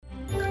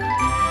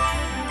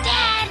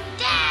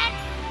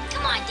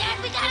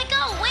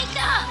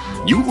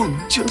You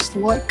look just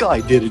like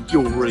I did at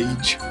your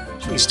age.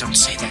 Please don't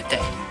say that,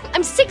 Dad.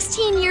 I'm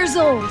 16 years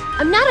old.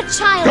 I'm not a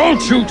child.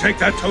 Don't you take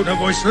that tone of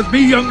voice with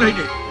me, young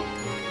lady.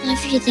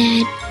 Love you,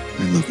 Dad.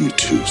 I love you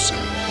too, son.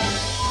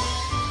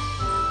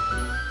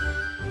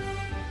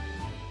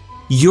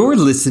 You're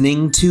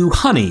listening to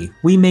Honey,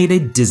 We Made a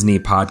Disney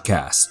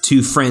Podcast.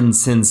 Two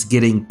friends since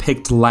getting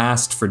picked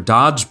last for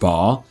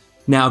Dodgeball.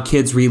 Now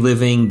kids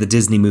reliving the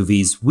Disney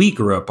movies we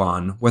grew up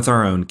on with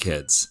our own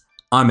kids.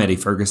 I'm Eddie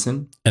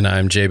Ferguson. And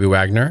I'm JB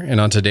Wagner.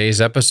 And on today's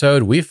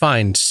episode, we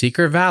find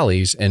secret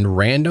valleys and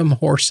random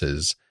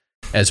horses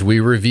as we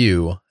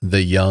review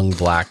the Young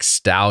Black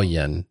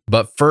Stallion.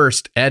 But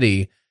first,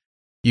 Eddie,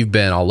 you've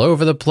been all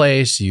over the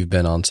place. You've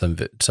been on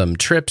some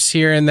trips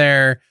here and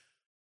there.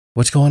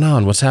 What's going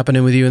on? What's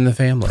happening with you and the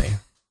family?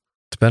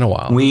 It's been a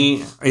while.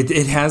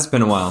 It has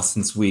been a while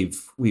since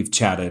we've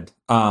chatted.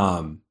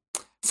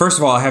 First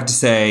of all, I have to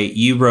say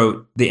you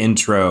wrote the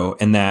intro,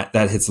 and that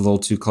hits a little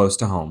too close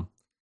to home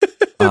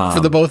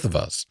for the both of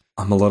us.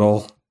 I'm a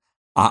little.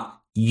 I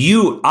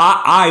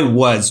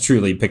was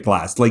truly picked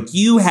last. Like,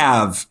 you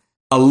have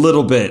a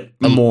little bit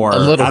more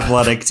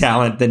athletic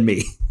talent than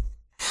me.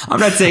 I'm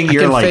not saying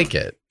you're like fake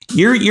it.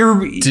 You're.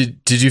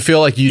 Did you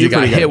feel like you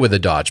got hit with a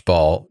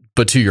dodgeball,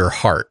 but to your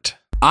heart?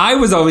 I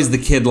was always the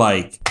kid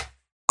like,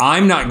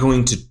 I'm not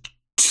going to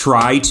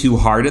try too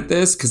hard at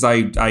this because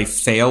I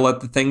fail at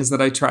the things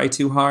that I try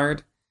too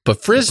hard.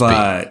 But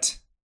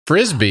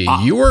Frisbee,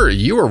 you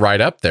were right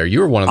up there. You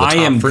were one of the top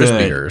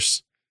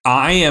Frisbeers.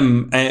 I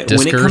am. Discers,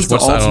 when it comes to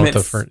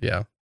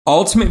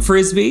ultimate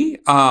Frisbee,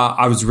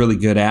 I was really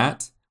good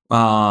at.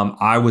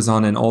 I was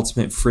on an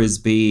ultimate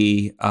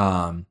Frisbee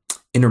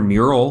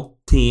intramural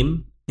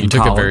team. You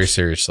took it very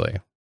seriously.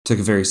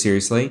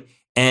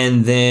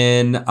 And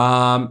then,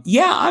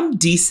 I'm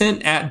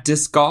decent at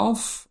disc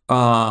golf.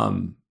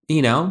 I've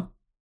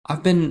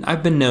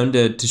been known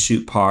to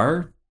shoot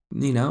par.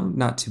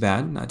 Not too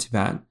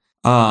bad.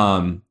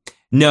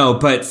 No,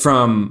 but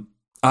from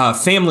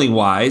family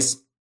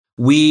wise,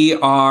 we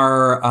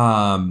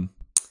are.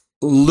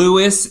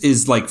 Lewis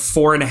is like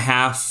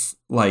 4.5.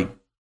 Like,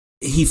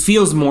 he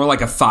feels more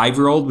like a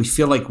 5-year-old. We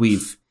feel like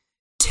we've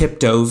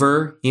tipped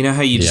over. You know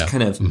how you just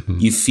kind of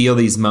you feel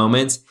these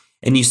moments.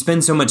 And you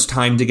spend so much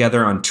time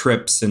together on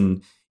trips,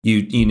 and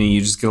you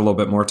just get a little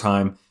bit more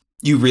time.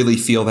 You really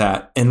feel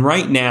that. And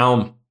right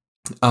now,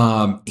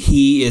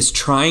 he is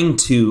trying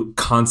to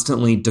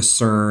constantly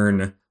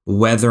discern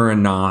whether or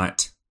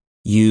not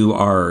you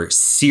are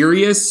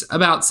serious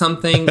about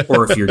something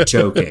or if you're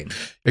joking.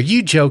 Are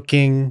you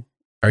joking?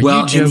 Are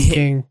you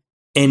joking?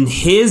 And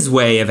his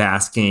way of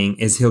asking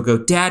is he'll go,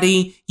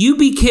 "Daddy, you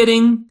be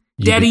kidding?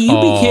 Daddy,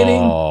 you be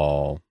kidding?"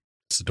 Oh.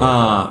 It's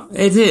adorable.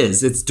 It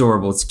is. It's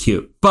adorable. It's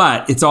cute,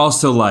 but it's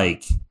also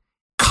like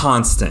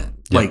constant.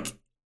 Yep.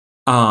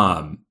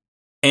 Like,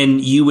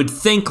 and you would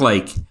think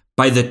like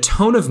by the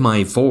tone of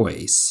my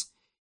voice,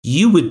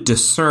 you would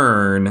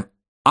discern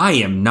I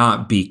am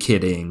not be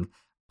kidding.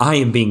 I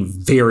am being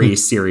very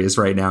serious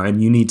right now,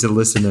 and you need to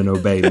listen and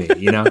obey me.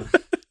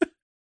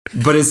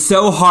 But it's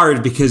so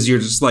hard because you're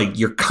just like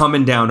you're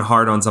coming down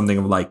hard on something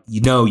of like you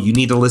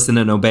need to listen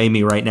and obey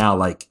me right now.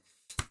 Like,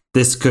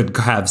 this could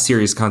have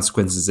serious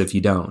consequences if you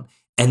don't.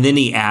 And then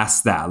he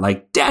asks that,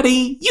 like,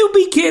 "Daddy, you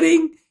be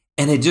kidding?"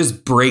 And it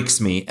just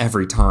breaks me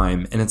every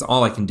time. And it's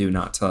all I can do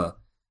not to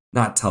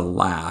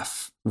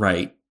laugh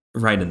right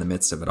in the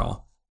midst of it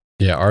all.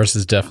 Yeah, ours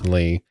is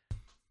definitely,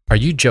 "Are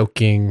you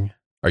joking?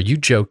 Are you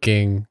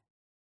joking?"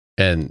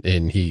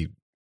 And he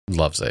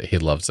loves it. He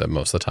loves it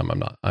most of the time.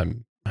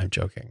 I'm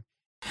joking.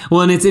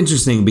 Well, and it's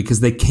interesting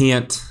because they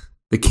can't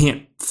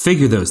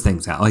figure those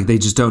things out. Like, they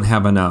just don't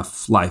have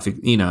enough life,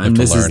 and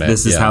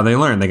this is how they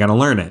learn. They got to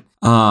learn it.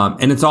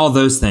 And it's all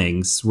those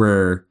things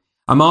where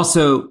I was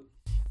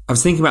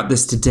thinking about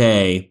this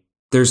today.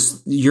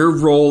 There's your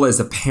role as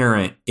a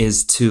parent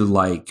is to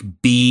like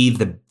be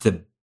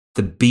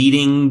the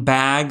beating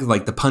bag,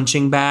 like the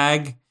punching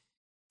bag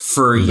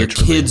for your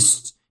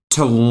kids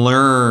to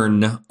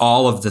learn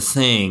all of the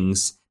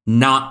things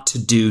not to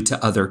do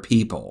to other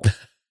people.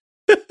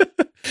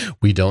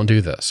 We don't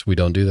do this.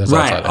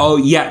 Right. Oh,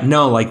 yeah.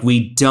 No, like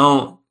we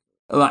don't.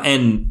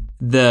 And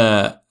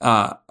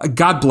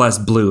God bless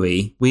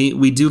Bluey.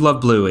 We do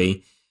love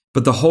Bluey,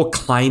 but the whole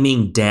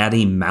climbing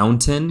Daddy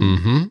Mountain.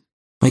 Mm-hmm.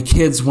 My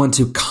kids want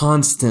to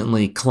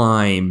constantly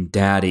climb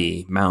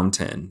Daddy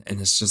Mountain.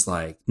 And it's just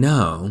like,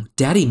 no,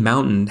 Daddy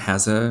Mountain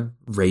has a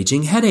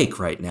raging headache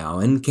right now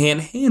and can't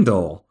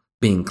handle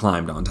being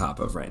climbed on top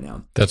of right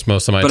now. That's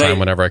most of my time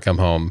whenever I come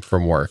home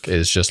from work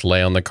is just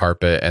lay on the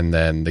carpet and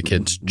then the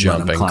kids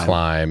jump and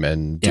climb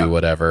and do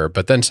whatever.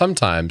 But then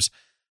sometimes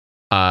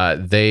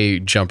they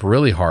jump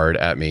really hard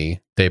at me,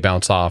 they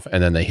bounce off,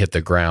 and then they hit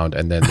the ground,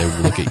 and then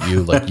they look at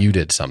you like you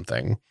did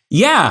something.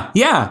 Yeah.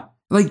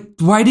 Like,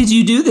 why did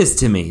you do this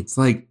to me? It's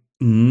like,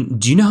 do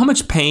you know how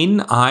much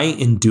pain I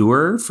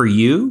endure for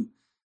you?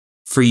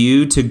 For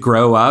you to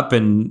grow up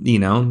and,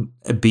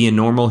 be a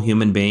normal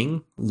human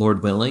being,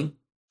 Lord willing.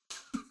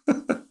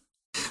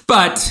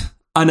 But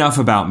enough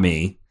about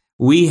me.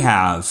 We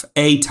have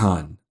a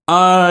ton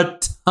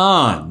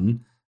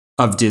ton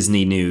of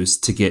Disney news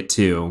to get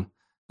to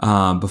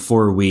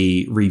before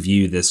we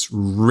review this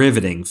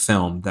riveting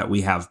film that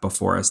we have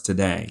before us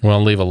today.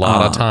 We'll leave a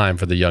lot of time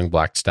for the Young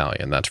Black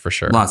Stallion, that's for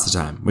sure. Lots of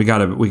time. We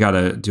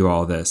gotta do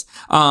all this.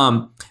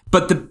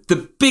 But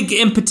the big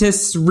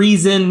impetus,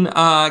 reason,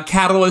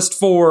 catalyst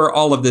for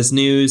all of this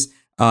news,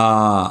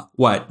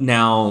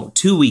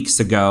 2 weeks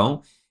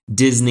ago,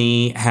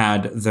 Disney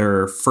had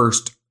their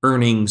first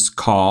earnings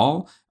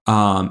call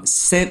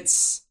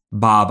since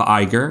Bob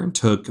Iger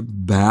took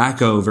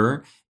back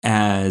over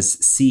as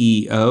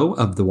CEO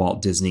of the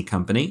Walt Disney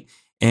Company.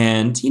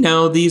 And,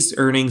 these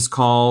earnings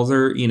calls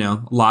are,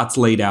 lots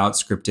laid out,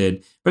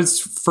 scripted, but it's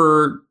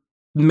for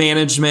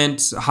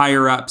management,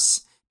 higher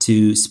ups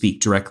to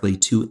speak directly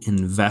to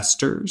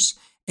investors.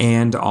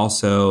 And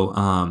also,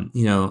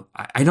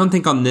 I don't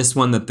think on this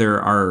one that there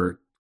are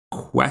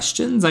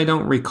questions. I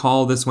don't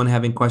recall this one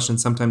having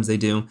questions. Sometimes they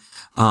do.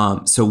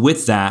 So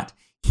with that,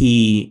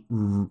 he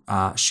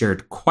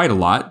shared quite a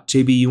lot.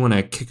 JB, you want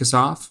to kick us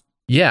off?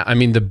 Yeah, I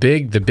mean, the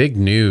big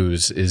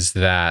news is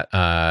that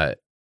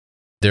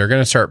they're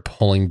going to start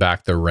pulling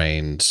back the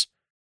reins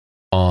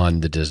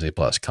on the Disney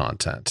Plus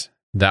content.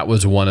 That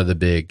was one of the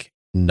big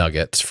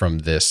nuggets from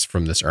this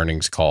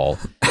earnings call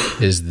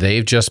is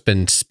they've just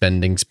been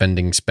spending.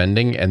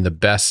 And the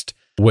best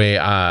way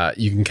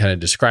you can kind of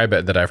describe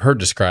it that I've heard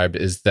described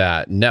is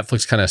that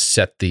Netflix kind of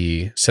set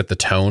the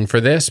tone for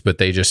this, but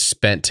they just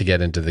spent to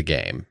get into the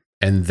game.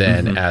 And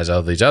then as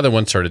all these other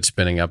ones started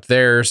spinning up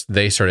theirs,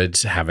 they started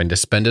having to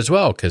spend as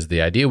well because the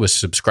idea was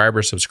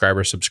subscribers.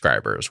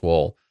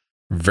 Well,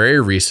 very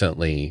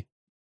recently,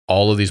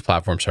 all of these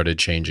platforms started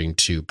changing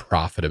to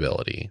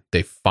profitability.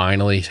 They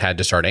finally had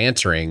to start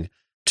answering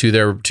to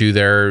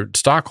their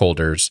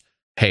stockholders,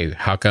 hey,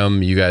 how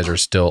come you guys are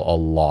still a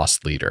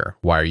loss leader?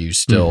 Why are you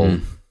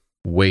still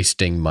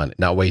wasting money?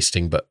 Not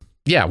wasting, but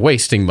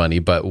wasting money,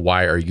 but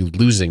why are you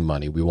losing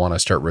money? We want to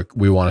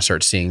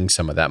start seeing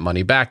some of that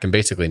money back. And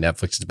basically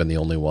Netflix has been the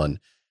only one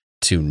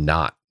to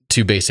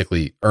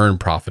basically earn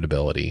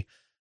profitability.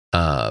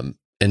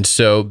 And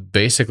so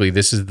basically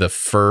this is the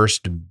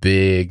first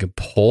big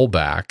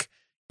pullback,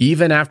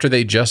 even after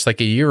they just like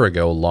a year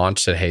ago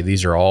launched that, hey,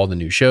 these are all the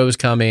new shows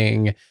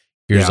coming.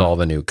 Here's all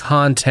the new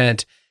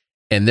content.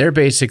 And they're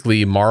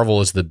basically,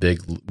 Marvel is the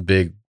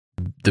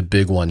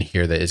big one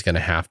here that is going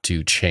to have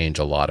to change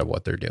a lot of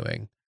what they're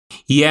doing.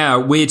 Yeah,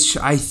 which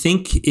I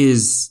think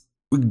is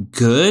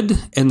good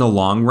in the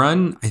long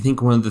run. I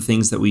think one of the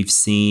things that we've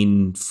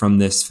seen from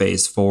this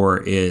phase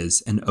 4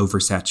 is an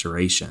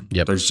oversaturation.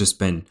 Yep. There's just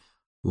been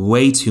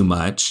way too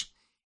much.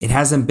 It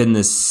hasn't been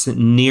this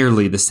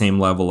nearly the same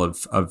level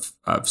of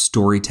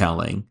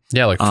storytelling.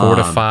 Yeah, like 4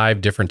 to 5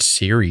 different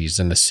series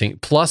in the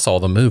plus all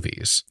the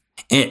movies.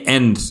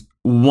 And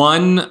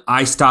one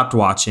I stopped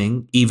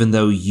watching, even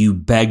though you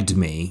begged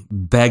me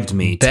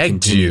to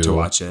continue to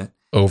watch it.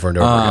 Over and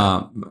over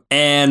again.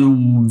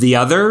 And the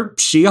other,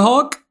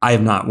 She-Hulk, I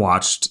have not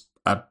watched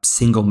a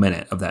single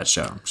minute of that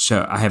show.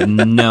 I have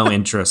no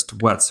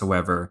interest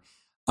whatsoever.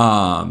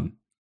 So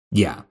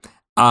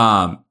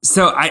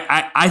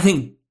I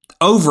think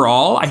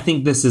overall, I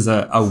think this is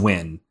a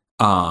win,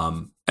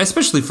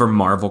 especially for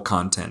Marvel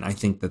content. I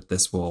think that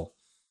this will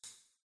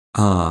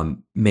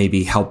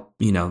maybe help,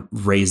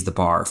 raise the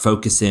bar,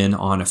 focus in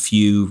on a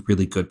few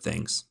really good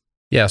things.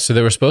 Yeah, so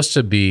there was supposed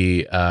to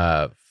be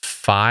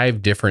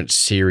 5 different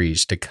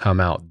series to come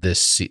out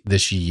this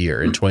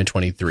year in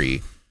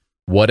 2023.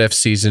 What If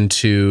Season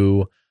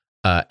 2,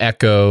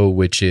 Echo,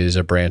 which is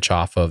a branch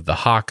off of the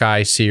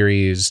Hawkeye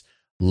series,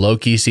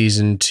 Loki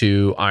Season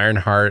 2,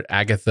 Ironheart,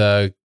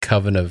 Agatha,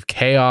 Coven of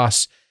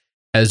Chaos,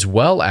 as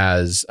well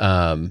as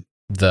I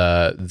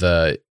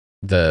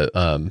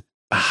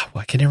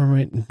can never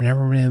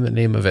remember the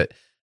name of it.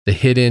 The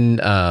Hidden,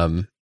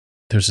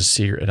 there's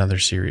another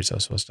series that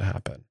was supposed to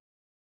happen.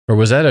 Or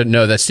was that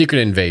that's Secret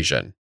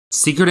Invasion.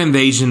 Secret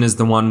Invasion is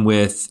the one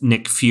with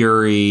Nick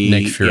Fury.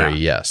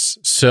 Yes.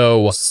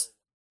 So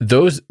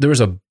there was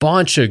a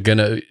bunch of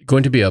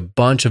going to be a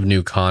bunch of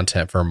new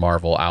content for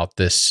Marvel out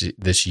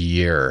this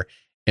year.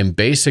 And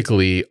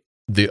basically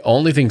the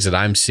only things that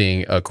I'm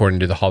seeing,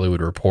 according to the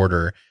Hollywood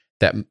Reporter,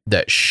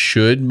 that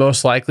should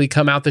most likely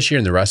come out this year,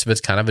 and the rest of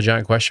it's kind of a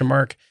giant question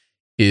mark,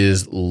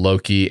 is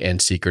Loki and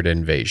Secret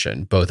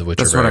Invasion, both of which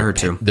That's what I heard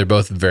too. They're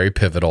both very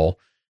pivotal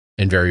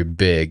and very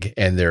big,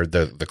 and they're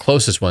the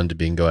closest one to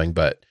being going,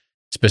 but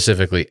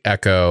specifically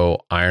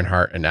Echo,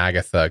 Ironheart, and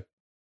Agatha,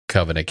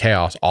 Coven of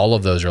Chaos, all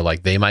of those are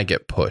like, they might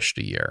get pushed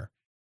a year.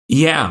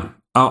 Yeah.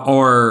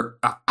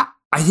 I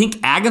think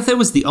Agatha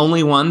was the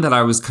only one that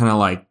I was kind of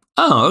like,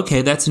 oh,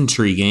 okay, that's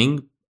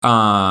intriguing.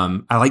 I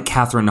like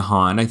Catherine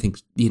Hahn. I think,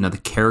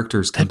 the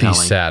character's compelling.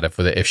 I'd be sad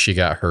if she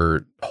got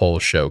her whole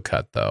show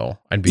cut, though.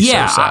 I'd be so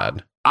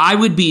sad. I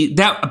would be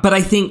that, but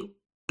I think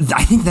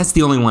that's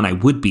the only one I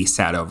would be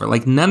sad over.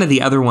 Like, none of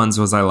the other ones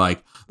was I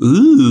like,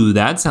 ooh,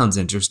 that sounds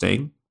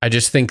interesting. I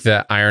just think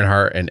that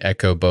Ironheart and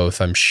Echo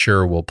both, I'm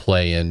sure, will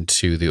play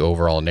into the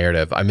overall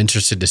narrative. I'm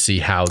interested to see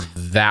how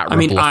that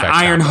ripple effect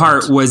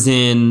Ironheart happens. was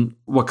in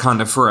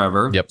Wakanda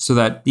Forever. Yep. So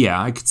that,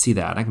 I could see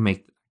that. I can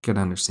make could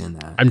understand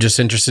that. I'm just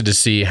interested to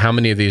see how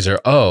many of these are,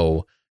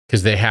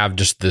 because they have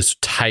just this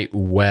tight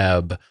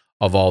web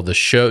of all the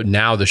show.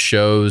 Now the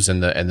shows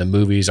and the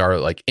movies are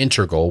like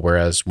integral.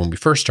 Whereas when we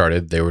first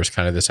started, there was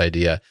kind of this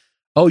idea,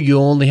 you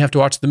only have to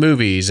watch the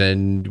movies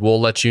and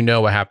we'll let you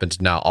know what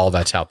happens. Now all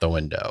that's out the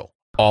window.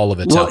 All of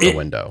it's out the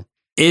window.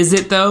 Is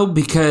it though?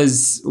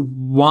 Because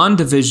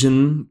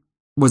WandaVision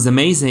was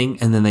amazing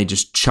and then they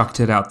just chucked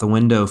it out the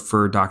window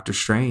for Doctor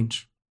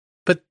Strange.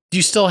 But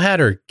you still had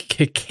her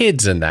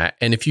kids in that.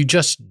 And if you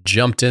just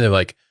jumped in, they're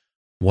like,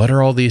 what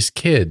are all these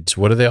kids?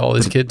 What are all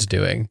these kids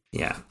doing?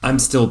 Yeah, I'm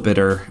still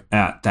bitter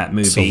at that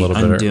movie. Just a little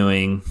bitter.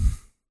 Undoing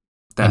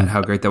that,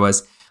 how great that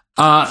was.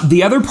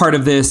 The other part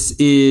of this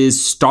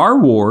is Star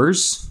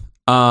Wars.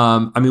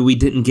 We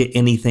didn't get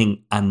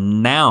anything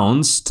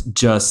announced,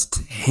 just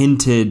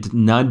hinted,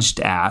 nudged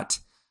at,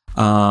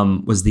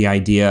 was the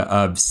idea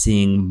of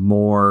seeing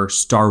more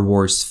Star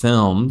Wars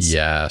films.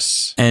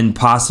 Yes. And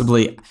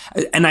possibly,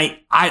 and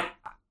I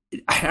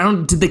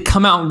don't, did they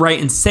come out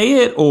right and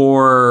say it,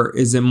 or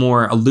is it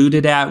more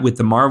alluded at with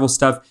the Marvel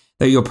stuff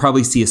that you'll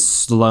probably see a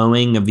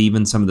slowing of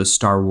even some of the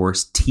Star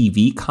Wars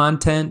TV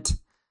content?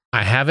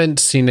 I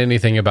haven't seen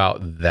anything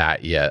about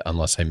that yet,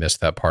 unless I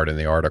missed that part in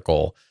the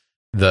article.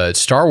 The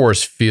Star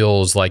Wars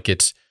feels like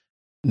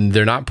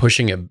they're not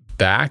pushing it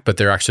back, but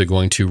they're actually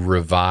going to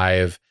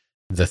revive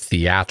the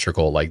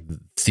theatrical. Like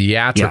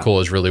theatrical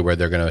is really where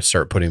they're going to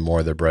start putting more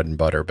of their bread and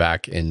butter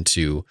back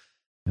into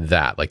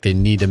that. Like they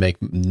need to make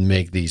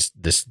these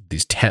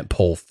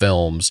tentpole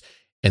films,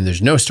 and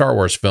there's no Star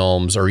Wars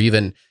films, or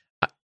even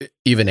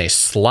a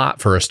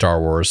slot for a Star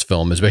Wars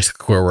film is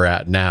basically where we're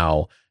at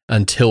now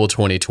until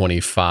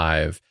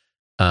 2025.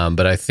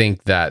 But I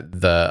think that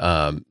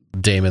the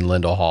Damon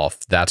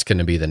Lindelof, that's going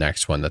to be the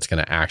next one that's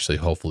going to actually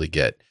hopefully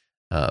get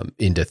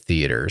into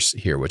theaters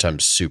here, which I'm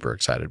super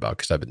excited about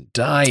because I've been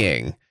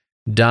dying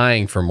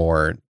for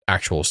more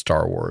actual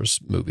Star Wars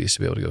movies to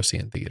be able to go see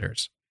in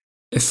theaters.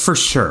 For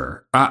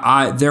sure.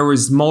 There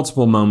was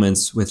multiple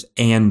moments with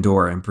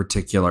Andor in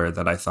particular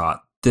that I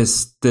thought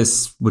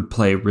this would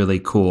play really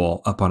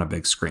cool up on a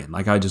big screen.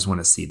 Like I just want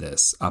to see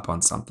this up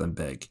on something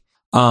big.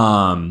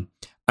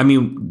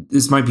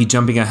 This might be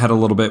jumping ahead a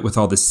little bit with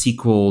all the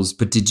sequels,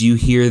 but did you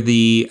hear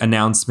the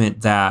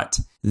announcement that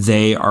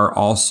they are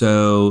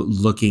also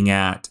looking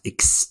at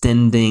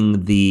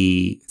extending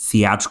the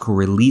theatrical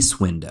release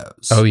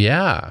windows? Oh,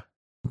 yeah.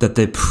 That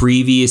the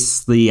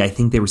previously, I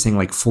think they were saying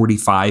like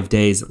 45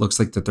 days. It looks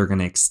like that they're going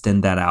to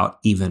extend that out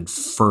even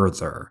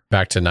further.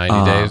 Back to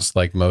 90 days,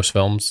 like most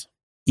films?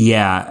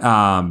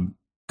 Yeah.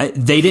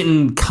 They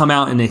didn't come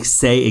out and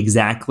say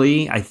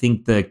exactly. I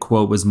think the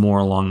quote was more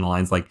along the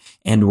lines like,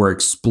 and we're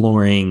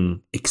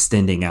exploring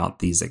extending out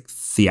these like,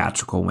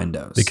 theatrical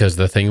windows. Because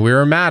the thing we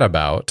were mad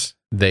about,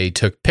 they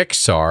took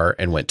Pixar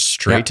and went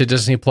straight to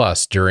Disney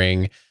Plus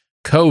during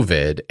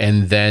COVID,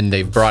 and then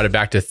they brought it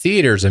back to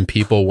theaters, and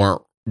people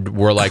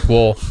were like,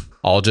 well,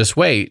 I'll just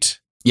wait.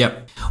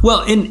 Yep.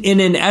 Well,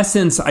 in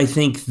essence, I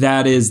think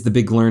that is the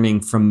big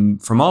learning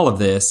from all of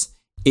this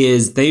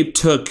is they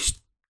took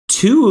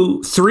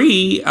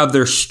 3 of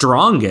their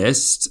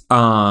strongest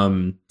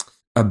brands,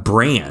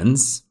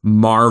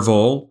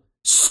 Marvel,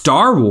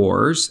 Star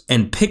Wars,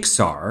 and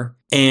Pixar,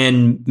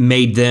 and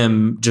made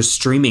them just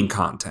streaming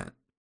content,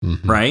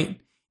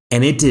 right?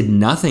 And it did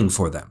nothing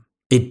for them.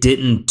 It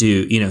didn't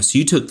do, so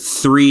you took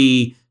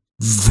 3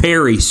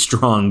 very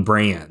strong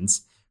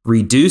brands,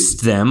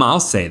 reduced them, I'll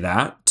say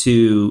that,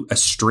 to a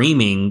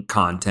streaming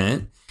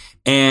content,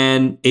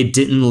 and it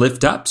didn't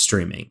lift up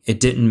streaming. It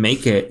didn't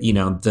make it,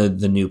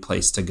 the new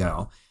place to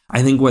go.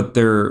 I think what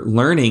they're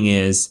learning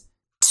is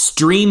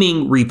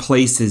streaming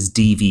replaces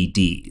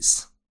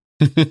DVDs.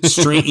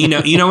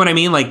 You know what I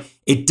mean? Like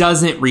it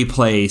doesn't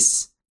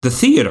replace the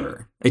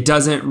theater. It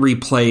doesn't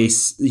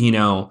replace,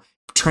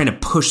 trying to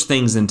push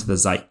things into the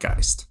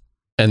zeitgeist.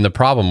 And the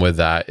problem with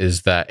that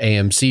is that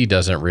AMC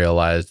doesn't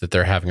realize that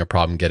they're having a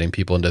problem getting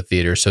people into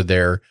theaters. So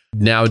they're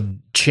now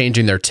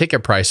changing their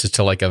ticket prices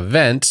to like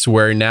events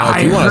where now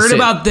if you want to heard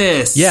about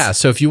this. Yeah.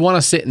 So if you want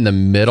to sit in the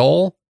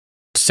middle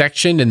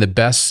section in the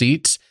best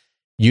seats,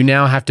 you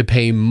now have to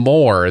pay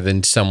more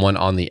than someone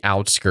on the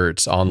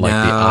outskirts, on like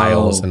the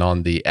aisles and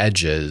on the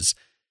edges.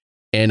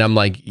 And I'm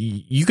like,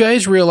 you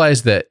guys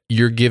realize that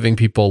you're giving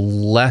people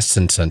less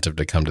incentive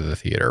to come to the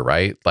theater,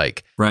 right?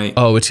 Like, right.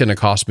 Oh, it's going to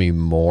cost me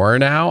more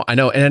now. I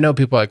know. And I know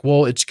people are like,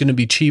 well, it's going to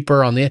be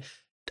cheaper on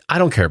I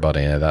don't care about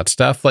any of that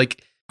stuff.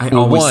 Like I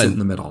always sit in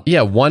the middle.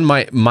 Yeah.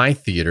 My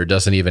theater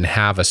doesn't even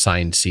have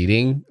assigned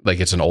seating.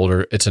 Like it's an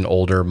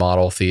older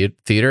model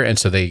theater. And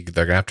so they're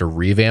going to have to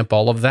revamp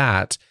all of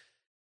that.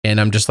 And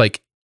I'm just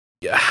like,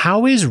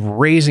 how is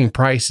raising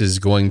prices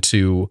going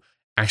to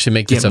actually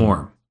make this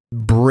more?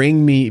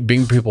 Bring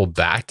people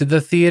back to the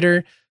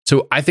theater.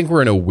 So I think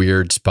we're in a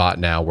weird spot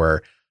now where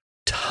a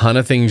ton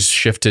of things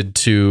shifted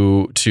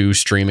to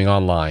streaming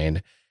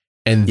online.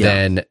 And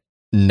then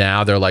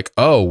now they're like,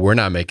 oh, we're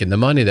not making the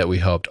money that we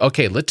hoped.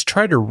 Okay, let's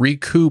try to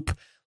recoup.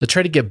 Let's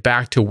try to get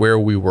back to where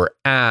we were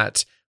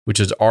at, which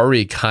is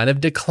already kind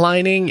of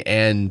declining.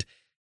 And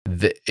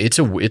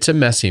it's a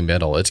messy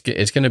middle. It's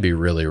going to be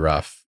really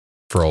rough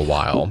for a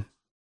while.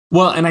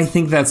 Well, and I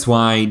think that's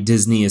why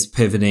Disney is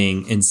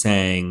pivoting and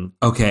saying,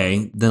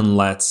 okay, then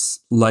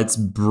let's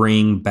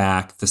bring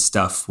back the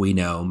stuff we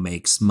know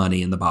makes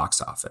money in the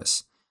box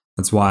office.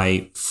 That's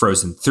why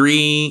Frozen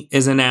 3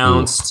 is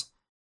announced. Ooh.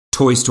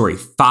 Toy Story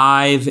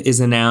 5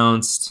 is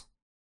announced.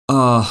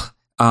 You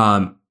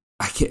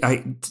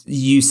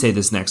say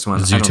this next one.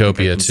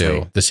 Zootopia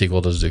 2, the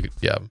sequel to Zootopia.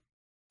 Yeah.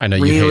 I know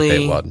you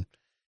hate that one.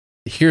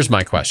 Here's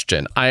my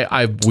question.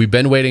 We've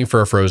been waiting for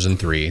a Frozen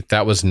 3.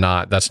 That's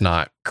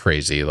not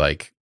crazy.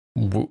 Like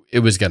it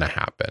was going to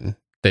happen.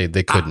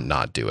 They couldn't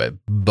not do it,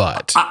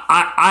 but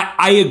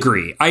I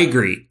agree.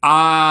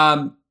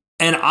 And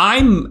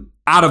I'm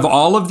out of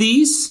all of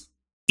these,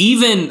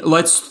 even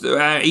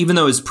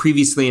though it's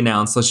previously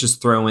announced, let's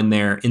just throw in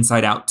there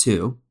Inside Out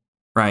 2,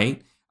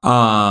 right?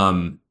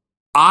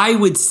 I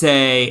would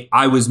say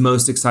I was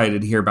most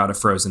excited to hear about a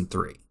Frozen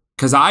 3.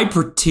 Because I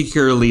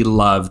particularly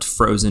loved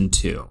Frozen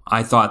 2.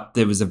 I thought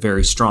there was a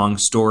very strong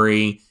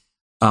story.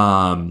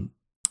 The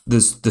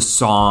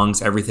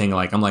songs, everything.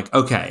 Like I'm like,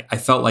 okay, I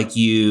felt like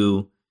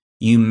you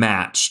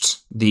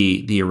matched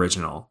the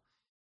original.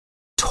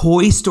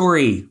 Toy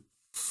Story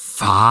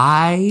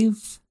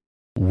 5.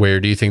 Where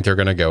do you think they're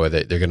going to go with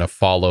it? They're going to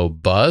follow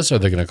Buzz or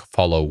they're going to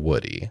follow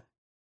Woody?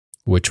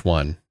 Which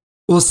one?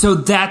 Well, so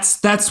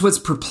that's what's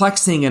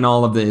perplexing in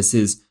all of this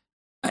is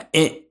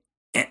it.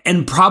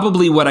 And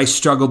probably what I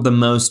struggled the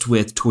most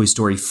with Toy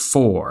Story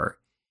 4,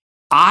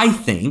 I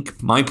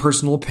think, my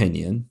personal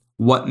opinion,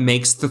 what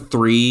makes the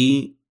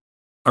 3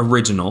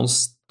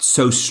 originals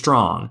so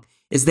strong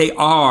is they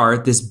are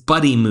this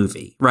buddy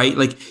movie, right?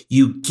 Like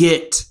you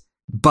get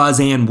Buzz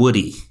and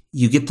Woody.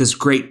 You get this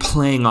great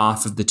playing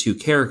off of the two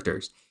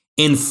characters.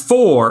 In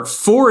 4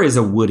 is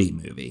a Woody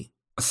movie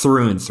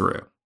through and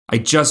through. I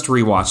just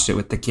rewatched it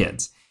with the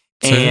kids.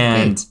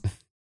 And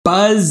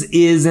Buzz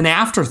is an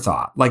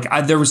afterthought. Like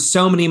there were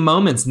so many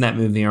moments in that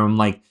movie where I'm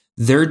like,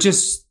 they're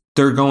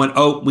going,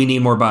 oh, we need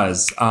more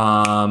Buzz.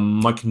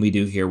 What can we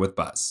do here with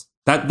Buzz?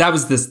 That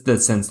was the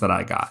sense that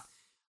I got.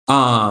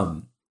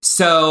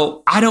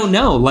 So I don't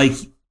know. Like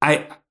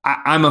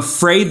I'm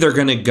afraid they're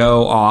going to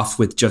go off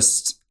with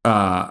just, they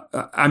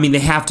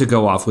have to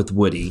go off with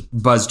Woody.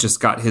 Buzz just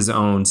got his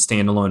own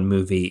standalone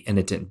movie and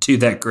it didn't do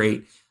that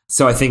great.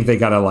 So I think they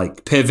got to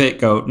like pivot,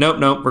 go,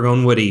 nope, we're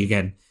going Woody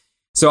again.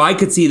 So I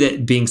could see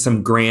that being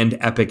some grand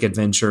epic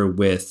adventure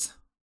with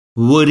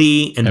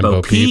Woody and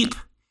Bo Peep.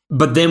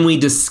 But then we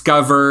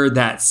discover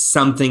that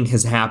something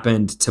has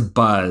happened to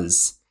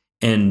Buzz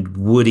and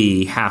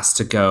Woody has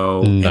to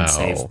go and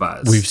save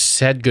Buzz. We've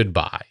said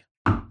goodbye.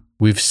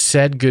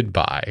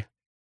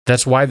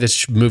 That's why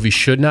this movie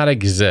should not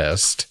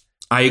exist.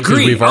 I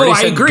agree. We've already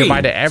said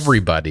goodbye to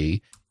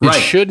everybody. It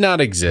should not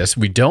exist.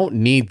 We don't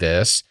need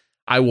this.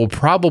 I will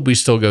probably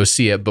still go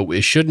see it, but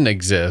it shouldn't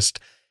exist.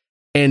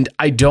 And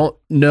I don't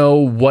know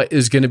what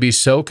is going to be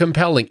so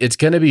compelling. It's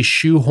going to be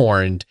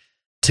shoehorned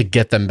to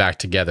get them back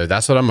together.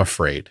 That's what I'm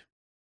afraid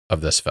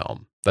of this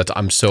film.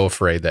 I'm so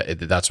afraid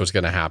that that's what's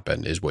going to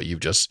happen is what you've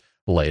just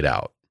laid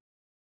out.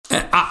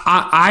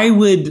 I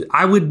would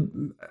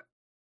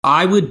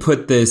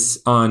put this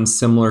on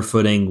similar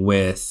footing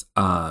with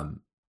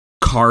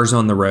Cars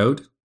on the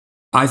Road.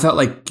 I felt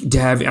like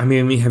have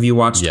you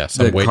watched? Yes,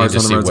 I'm waiting to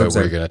see where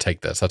we're going to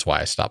take this. That's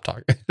why I stopped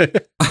talking.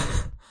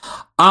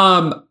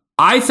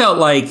 I felt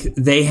like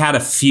they had a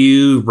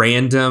few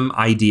random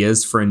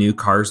ideas for a new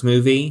Cars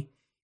movie,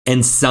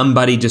 and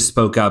somebody just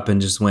spoke up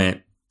and just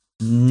went,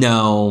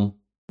 "No,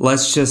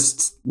 let's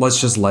just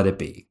let it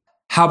be.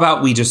 How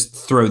about we just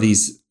throw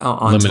these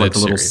onto like a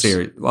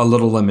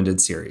little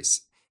limited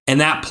series?"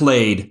 And that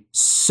played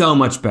so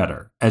much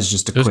better as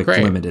just a quick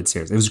limited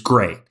series. It was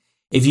great.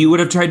 If you would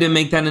have tried to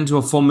make that into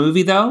a full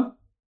movie, though,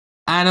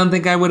 I don't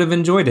think I would have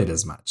enjoyed it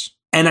as much.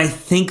 And I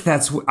think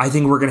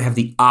we're going to have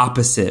the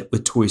opposite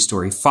with Toy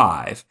Story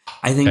 5.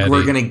 I think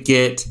we're going to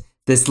get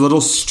this little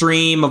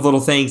stream of little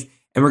things,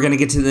 and we're going to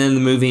get to the end of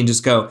the movie and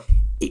just go,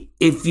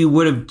 if you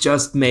would have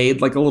just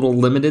made like a little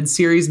limited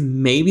series,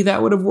 maybe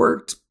that would have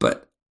worked.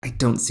 But I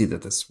don't see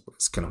that this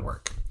was going to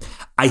work.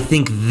 I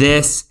think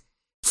this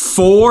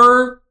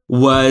 4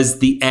 was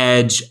the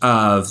edge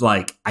of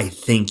like, I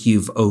think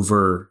you've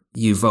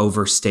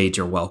overstayed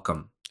your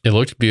welcome. It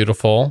looked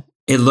beautiful.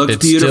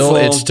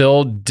 It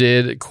still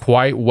did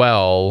quite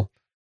well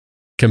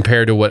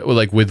compared to what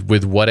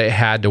with what it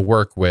had to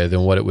work with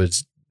and what it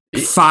was.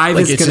 5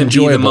 is going to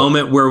be the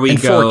moment where we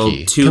go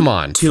Forky. Come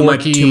on, too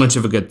much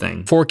of a good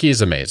thing. Forky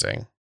is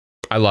amazing.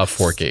 I love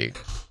Forky.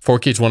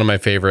 Forky is one of my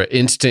favorite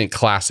instant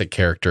classic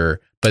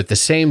character, but at the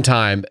same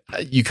time,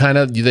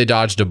 they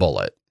dodged a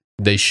bullet.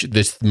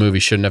 This movie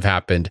shouldn't have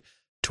happened.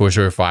 Toy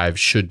Story 5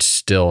 should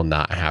still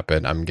not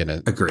happen. I'm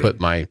going to put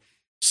my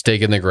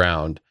stake in the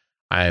ground.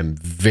 I am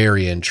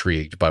very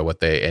intrigued by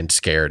and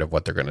scared of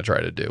what they're going to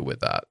try to do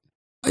with that.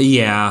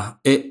 Yeah,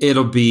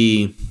 it'll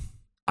be,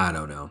 I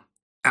don't know.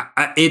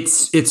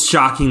 It's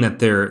shocking that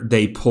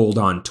they pulled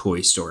on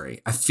Toy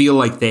Story. I feel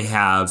like they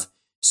have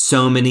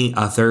so many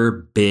other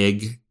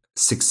big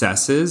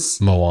successes.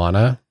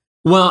 Moana.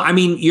 Well, I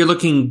mean, you're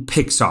looking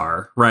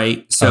Pixar,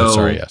 right? So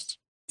sorry, yes.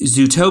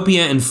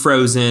 Zootopia and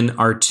Frozen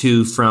are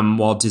 2 from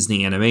Walt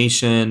Disney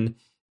Animation.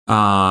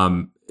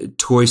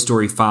 Toy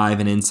Story 5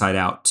 and Inside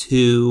Out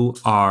 2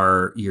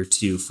 are your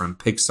 2 from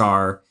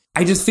Pixar.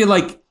 I just feel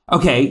like,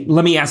 okay,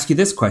 let me ask you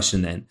this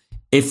question then.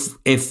 If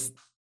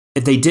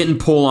they didn't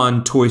pull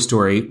on Toy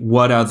Story,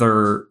 what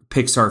other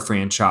Pixar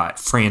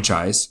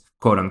franchise,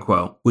 quote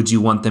unquote, would you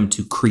want them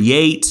to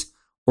create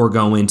or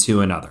go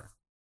into another?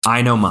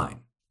 I know mine.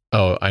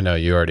 Oh, I know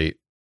you already.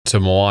 So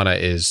Moana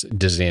is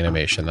Disney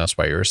Animation. That's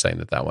why you were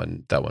saying that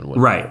one would.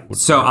 Right.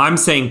 So I'm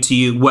saying to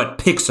you, what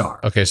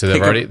Pixar? Okay, so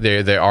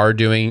they are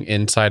doing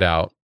Inside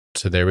Out.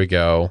 So there we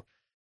go.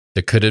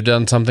 They could have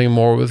done something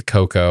more with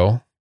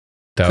Coco.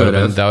 That would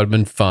have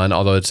been fun.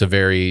 Although it's a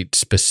very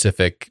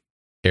specific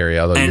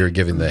area. Although you're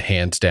giving the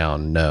hands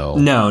down no.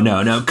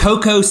 No.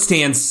 Coco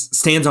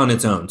stands on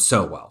its own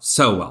so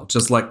well.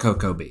 Just let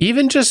Coco be.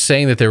 Even just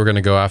saying that they were going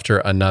to go after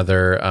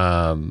another.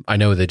 I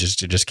know they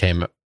just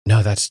came.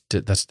 No, that's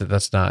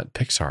not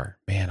Pixar.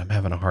 Man, I'm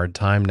having a hard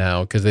time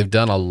now because they've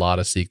done a lot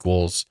of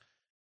sequels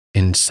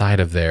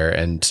inside of there,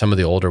 and some of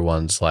the older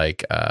ones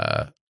like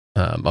A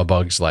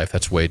Bug's Life.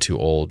 That's way too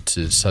old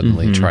to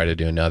suddenly try to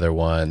do another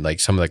one. Like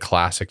some of the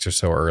classics are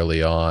so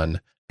early on.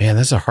 Man,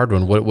 this is a hard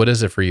one. What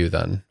is it for you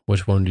then?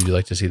 Which one do you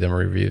like to see them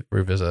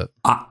revisit?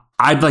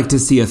 I'd like to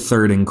see a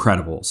third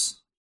Incredibles.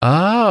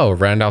 Oh,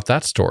 round out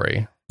that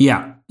story.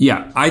 Yeah.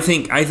 I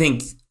think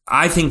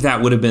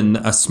that would have been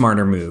a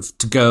smarter move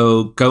to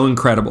go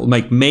Incredible,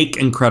 make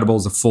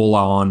Incredibles a full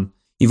on.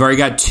 You've already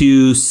got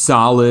 2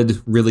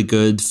 solid, really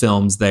good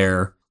films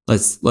there.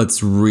 Let's take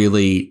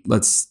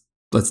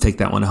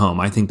that one home.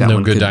 I think that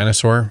one good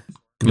dinosaur.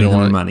 You don't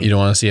want money. You don't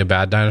want to see a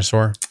bad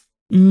dinosaur.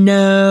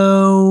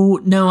 No,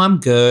 I'm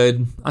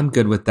good. I'm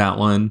good with that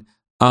one.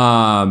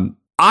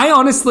 I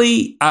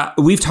honestly,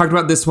 we've talked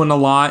about this one a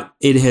lot.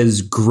 It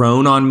has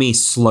grown on me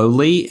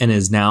slowly and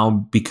is now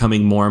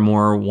becoming more and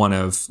more one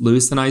of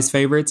Lewis and I's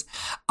favorites.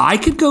 I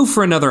could go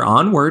for another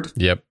Onward.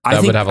 Yep,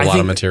 that would have a lot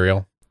of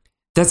material.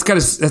 That's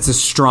a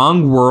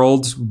strong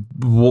world,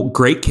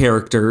 great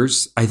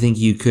characters. I think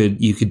you could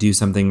do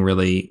something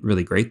really,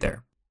 really great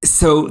there.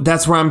 So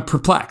that's where I'm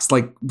perplexed.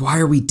 Like, why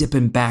are we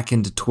dipping back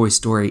into Toy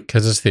Story?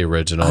 Because it's the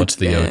original. It's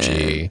the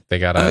OG. They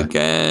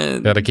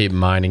gotta keep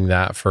mining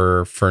that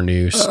for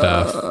new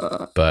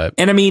stuff.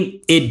 And I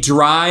mean, it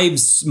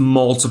drives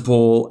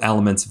multiple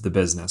elements of the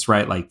business,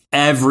 right? Like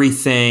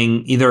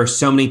everything. There are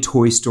so many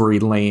Toy Story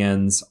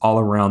lands all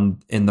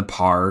around in the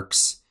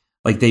parks.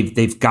 Like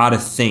they've got to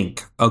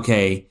think,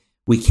 okay,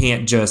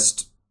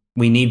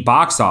 we need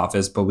box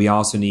office, but we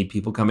also need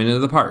people coming into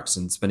the parks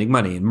and spending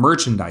money and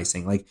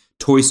merchandising. Like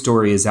Toy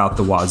Story is out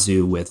the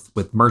wazoo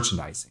with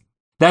merchandising.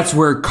 That's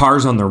where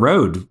Cars on the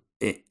Road,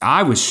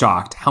 I was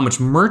shocked how much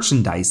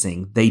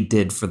merchandising they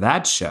did for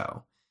that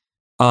show.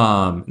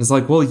 It's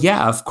like, well,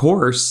 yeah, of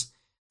course.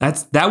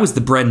 That was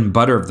the bread and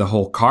butter of the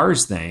whole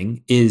Cars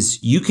thing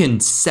is you can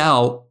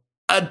sell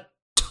a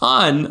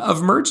ton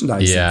of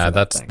merchandising. Yeah,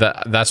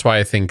 that's why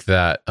I think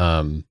that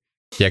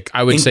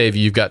I would say if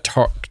you've got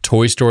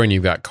Toy Story and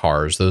you've got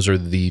Cars, those are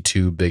the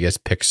 2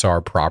 biggest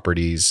Pixar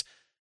properties,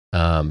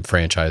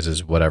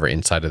 franchises, whatever,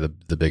 inside of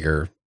the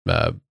bigger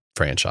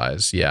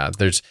franchise. Yeah,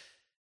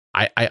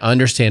 I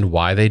understand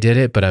why they did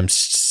it, but I'm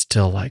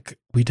still like,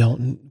 we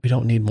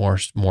don't need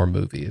more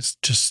movies.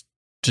 Just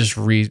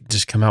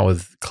come out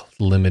with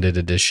limited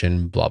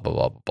edition, blah blah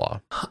blah blah blah.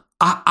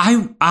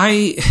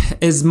 I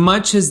as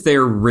much as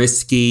they're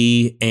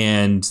risky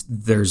and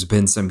there's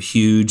been some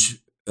huge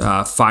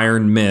fire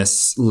and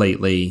miss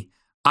lately,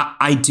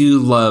 I do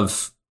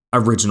love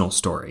original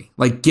story.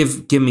 Like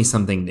give me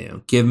something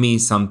new. Give me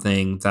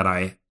something that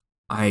I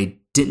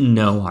didn't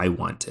know I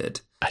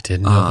wanted. I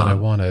didn't know that I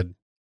wanted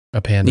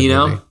a panda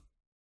movie.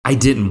 I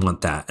didn't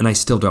want that, and I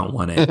still don't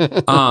want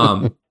it.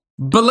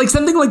 But like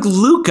something like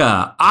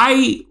Luca,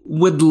 I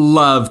would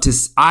love to.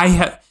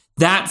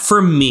 That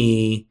for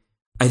me,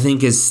 I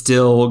think is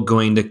still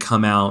going to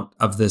come out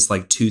of this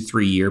like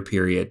 2-3 year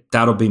period.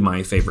 That'll be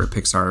my favorite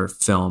Pixar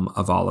film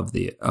of all of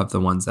the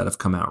ones that have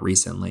come out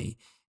recently.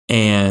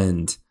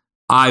 And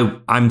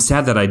I'm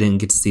sad that I didn't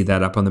get to see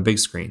that up on the big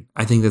screen.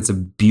 I think that's a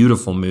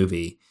beautiful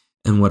movie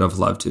and would have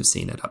loved to have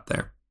seen it up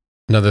there.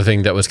 Another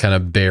thing that was kind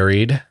of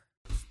buried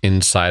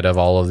inside of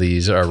all of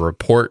these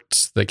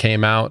reports that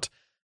came out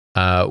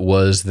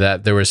was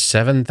that there were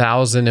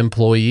 7,000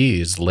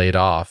 employees laid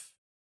off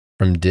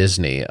from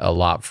Disney, a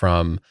lot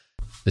from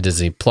the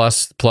Disney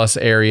Plus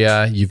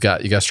area. You've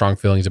got strong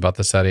feelings about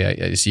this, Eddie.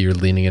 I see you're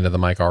leaning into the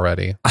mic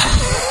already.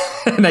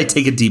 And I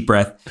take a deep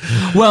breath.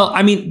 Well,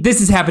 I mean,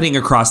 this is happening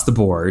across the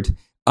board.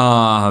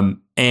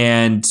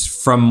 And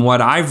from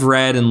what I've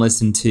read and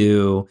listened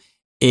to,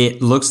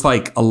 it looks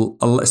like,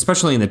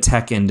 especially in the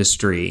tech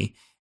industry,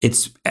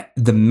 it's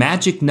the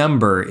magic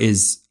number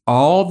is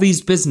all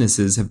these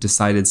businesses have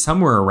decided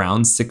somewhere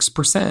around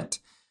 6%.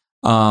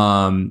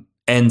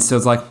 And so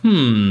it's like,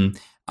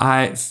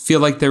 I feel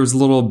like there was a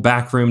little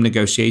backroom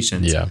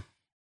negotiations. Yeah.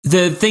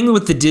 The thing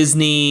with the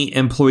Disney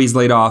employees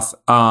laid off,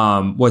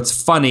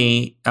 what's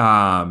funny,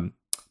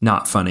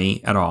 not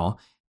funny at all.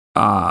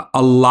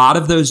 A lot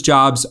of those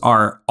jobs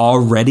are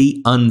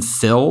already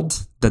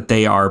unfilled, that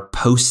they are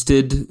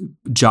posted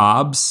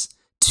jobs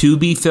to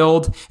be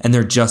filled, and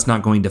they're just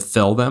not going to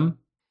fill them.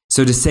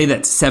 So to say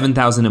that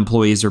 7,000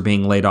 employees are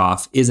being laid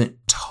off isn't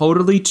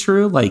totally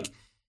true. Like,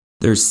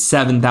 there's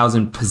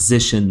 7,000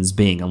 positions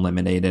being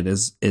eliminated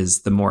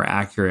is the more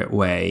accurate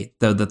way,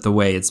 though that the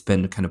way it's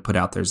been kind of put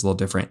out there is a little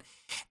different.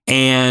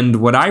 And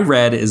what I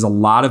read is a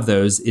lot of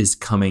those is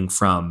coming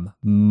from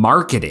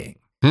marketing.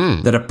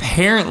 That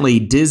apparently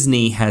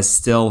Disney has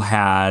still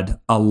had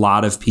a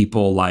lot of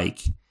people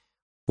like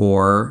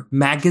for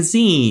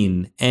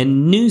magazine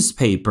and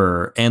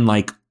newspaper and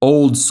like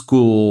old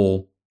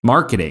school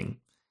marketing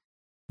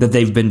that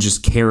they've been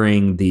just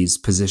carrying these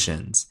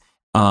positions.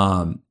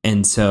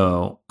 And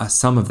so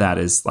some of that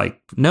is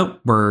like, nope,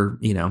 we're,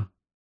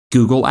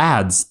 Google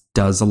Ads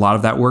does a lot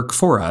of that work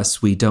for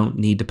us. We don't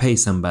need to pay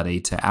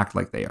somebody to act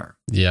like they are.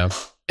 Yeah.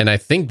 And I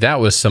think that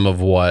was some of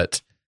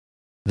what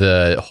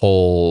the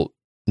whole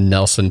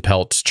Nelson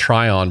Peltz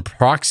try-on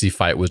proxy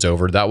fight was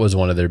over. That was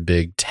one of their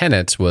big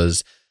tenets,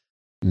 was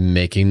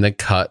making the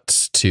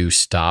cuts to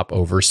stop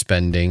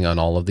overspending on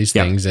all of these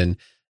things, and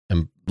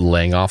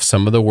laying off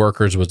some of the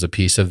workers was a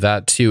piece of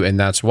that too. And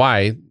that's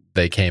why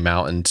they came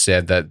out and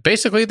said that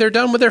basically they're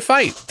done with their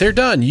fight. They're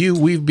done.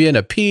 We've been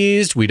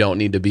appeased. We don't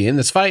need to be in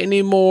this fight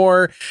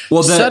anymore.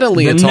 Well,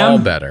 suddenly it's all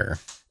better.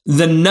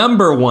 The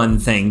number one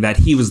thing that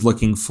he was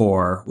looking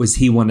for was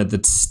he wanted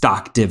the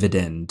stock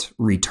dividend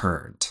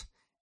returned.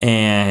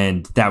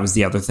 And that was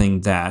the other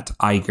thing that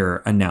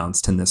Iger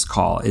announced in this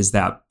call, is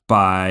that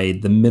by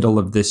the middle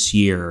of this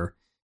year,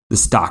 the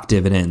stock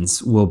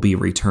dividends will be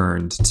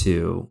returned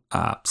to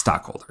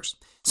stockholders.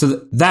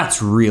 So that's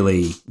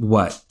really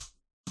what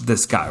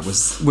this guy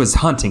was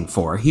hunting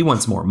for. He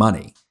wants more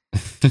money.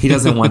 He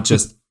doesn't want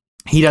just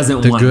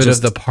the good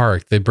of the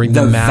park. They bring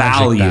the magic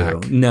value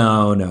back.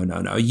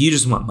 No. You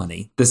just want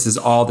money. This is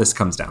all this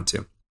comes down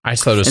to. I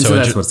thought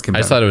it was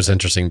I thought it was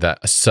interesting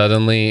that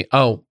suddenly,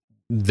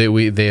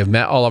 they have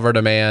met all of our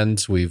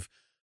demands. We've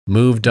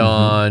moved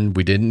on.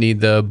 We didn't need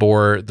the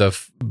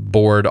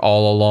board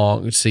all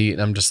along. See,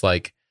 and I'm just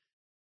like,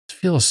 it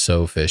feels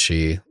so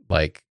fishy.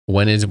 Like,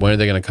 when are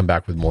they going to come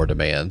back with more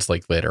demands?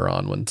 Like later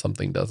on, when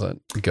something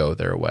doesn't go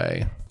their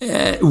way,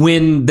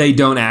 when they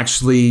don't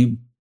actually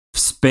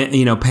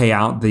pay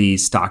out the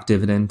stock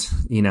dividend.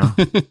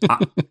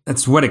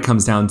 That's what it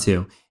comes down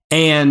to.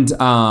 And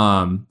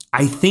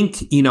I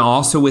think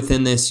also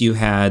within this, you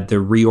had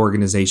the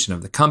reorganization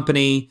of the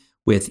company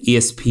with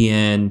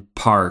ESPN,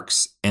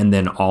 Parks, and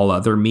then all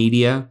other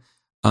media.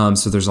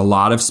 So there's a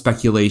lot of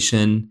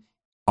speculation.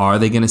 Are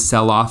they going to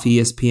sell off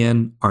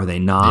ESPN? Are they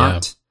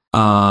not?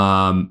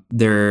 Yeah.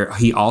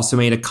 He also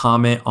made a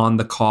comment on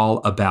the call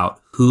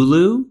about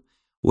Hulu,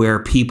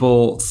 where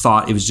people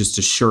thought it was just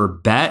a sure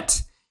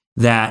bet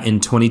that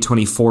in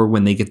 2024,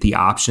 when they get the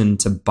option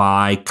to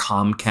buy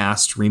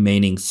Comcast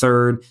remaining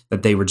third,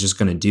 that they were just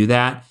going to do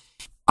that.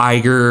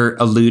 Iger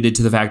alluded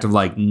to the fact of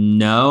like,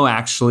 no,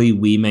 actually,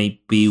 we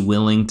may be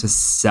willing to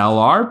sell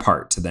our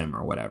part to them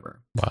or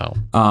whatever.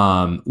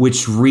 Wow.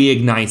 Which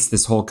reignites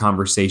this whole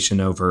conversation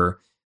over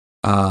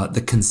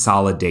the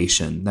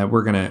consolidation that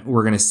we're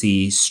gonna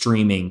see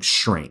streaming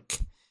shrink,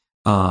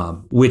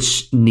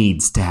 which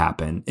needs to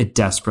happen. It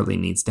desperately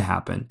needs to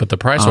happen. But the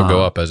price will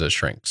go up as it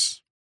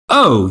shrinks.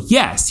 Oh,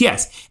 yes.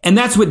 And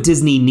that's what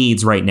Disney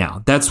needs right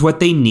now. That's what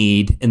they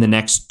need in the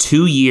next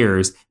 2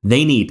 years.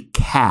 They need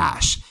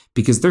cash,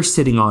 because they're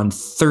sitting on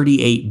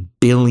 $38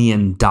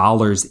 billion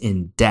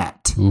in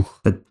debt. You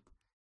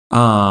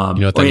know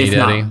what they need,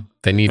 Eddie?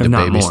 They need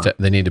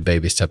to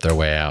baby step their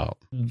way out.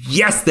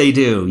 Yes, they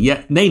do.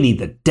 Yeah, they need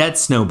the debt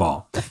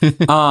snowball.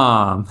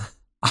 How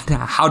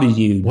do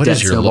you? What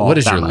is your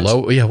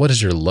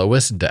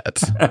lowest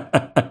debt?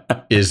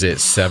 Is it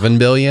 $7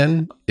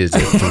 billion? Is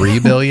it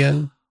 $3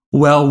 billion?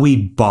 Well, we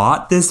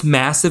bought this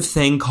massive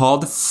thing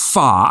called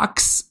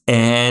Fox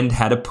and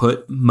had to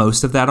put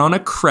most of that on a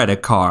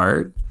credit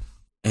card.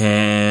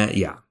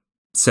 And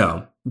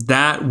so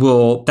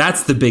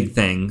that's the big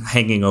thing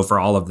hanging over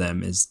all of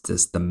them, is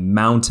just the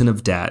mountain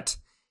of debt.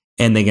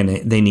 And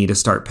they need to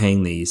start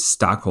paying these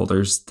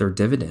stockholders their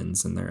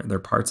dividends and their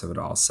parts of it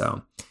all.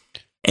 So,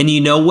 and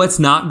you know what's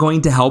not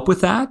going to help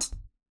with that?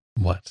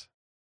 What?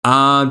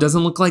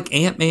 Doesn't look like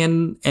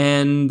Ant-Man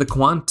and the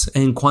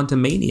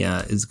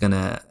Quantumania is going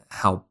to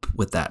help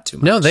with that too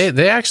much. No,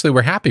 they actually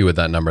were happy with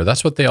that number.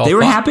 That's what they all thought.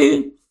 Were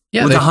happy?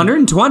 Yeah, with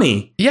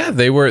 120. Yeah,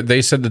 they were.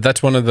 They said that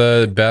that's one of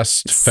the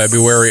best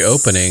February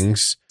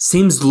openings.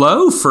 Seems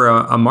low for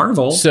a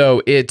Marvel.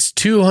 So it's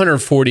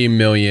 240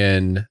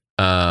 million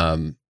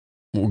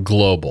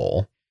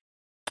global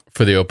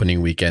for the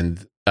opening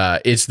weekend.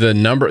 It's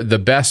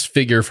the best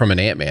figure from an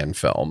Ant-Man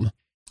film.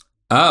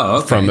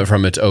 Oh, okay.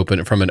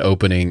 From an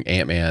opening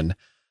Ant-Man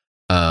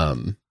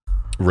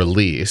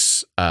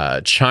release.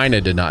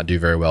 China did not do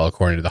very well,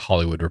 according to the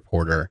Hollywood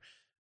Reporter.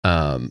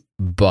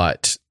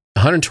 But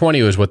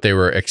 120 was what they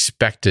were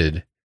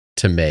expected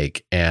to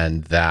make,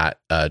 and that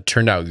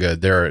turned out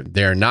good.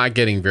 They're not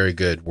getting very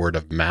good word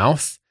of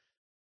mouth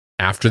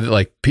after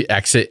the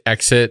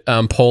exit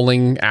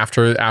polling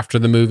after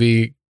the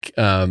movie,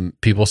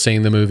 people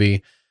seeing the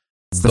movie.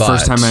 It's the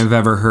first time I've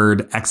ever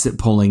heard exit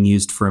polling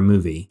used for a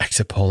movie.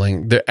 Exit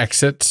polling, the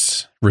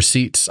exits,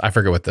 receipts. I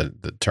forget what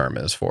the term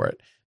is for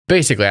it.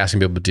 Basically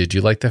asking people, did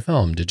you like the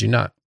film? Did you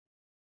not?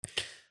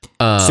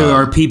 So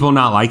are people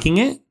not liking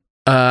it?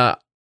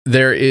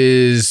 There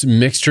is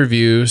mixed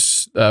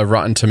reviews.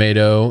 Rotten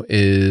Tomato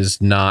is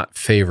not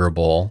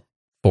favorable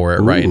for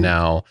it right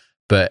now.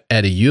 But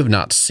Eddie, you have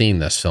not seen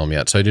this film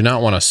yet, so I do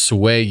not want to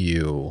sway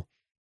you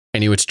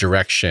any which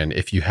direction.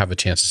 If you have a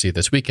chance to see it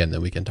this weekend,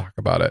 then we can talk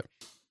about it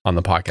on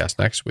the podcast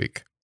next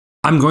week.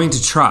 I'm going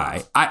to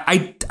try.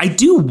 I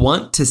do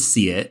want to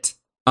see it.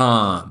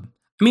 I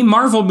mean,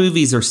 Marvel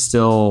movies are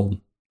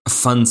still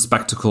fun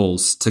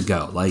spectacles to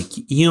go. Like,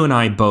 you and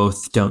I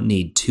both don't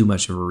need too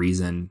much of a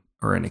reason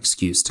or an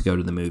excuse to go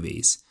to the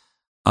movies.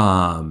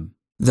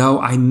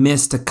 Though I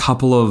missed a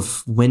couple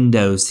of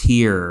windows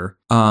here,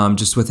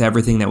 just with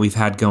everything that we've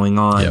had going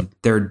on. Yep.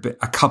 There,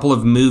 a couple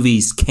of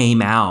movies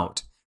came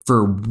out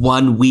for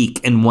 1 week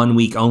and 1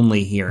 week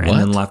only here, and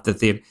then left the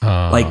theater.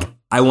 Like,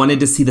 I wanted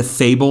to see The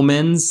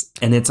Fabelmans,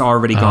 and it's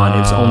already gone.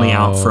 It's only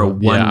out for 1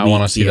 week. Yeah, I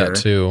want to see that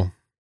too.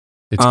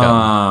 It's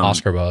got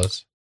Oscar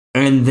buzz.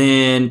 And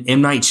then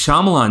M. Night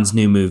Shyamalan's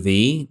new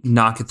movie,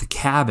 Knock at the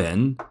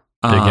Cabin.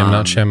 Big M.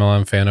 Night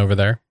Shyamalan fan over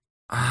there.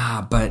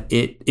 But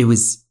it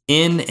was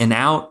in and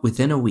out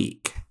within a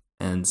week,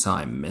 and so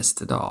I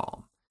missed it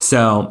all.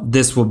 So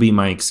this will be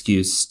my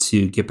excuse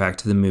to get back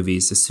to the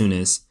movies as soon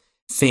as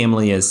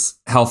family is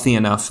healthy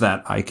enough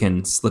that I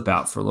can slip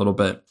out for a little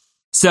bit.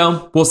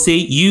 So we'll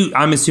see.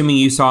 I'm assuming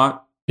you saw it.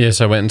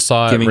 Yes, I went and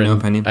saw it. Giving no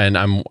opinion. And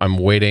I'm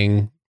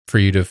waiting for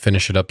you to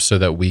finish it up so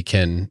that we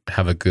can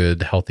have a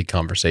good, healthy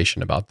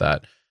conversation about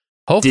that.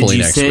 Hopefully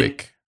next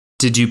week.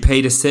 Did you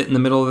pay to sit in the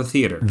middle of the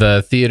theater?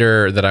 The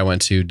theater that I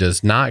went to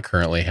does not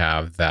currently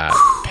have that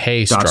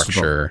pay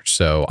structure.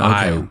 So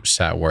I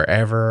sat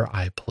wherever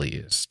I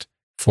pleased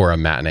for a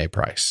matinee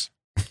price.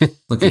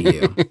 Look at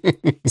you.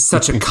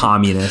 Such a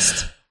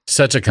communist.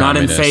 Such a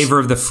communist. Not in favor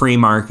of the free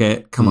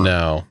market. Come on.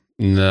 No,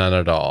 not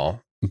at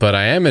all. But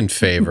I am in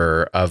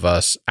favor of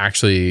us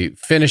actually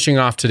finishing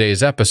off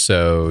today's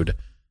episode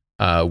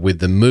with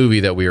the movie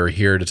that we are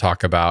here to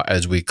talk about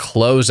as we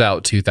close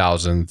out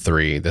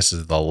 2003. This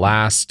is the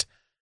last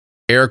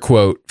air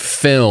quote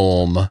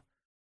film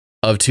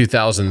of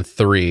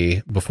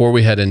 2003 before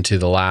we head into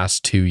the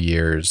last 2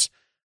 years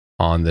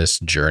on this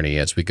journey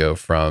as we go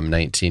from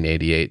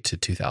 1988 to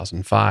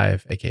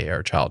 2005, aka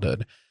our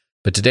childhood.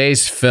 But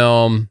today's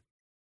film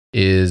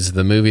is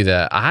the movie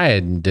that I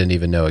didn't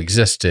even know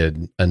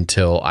existed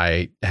until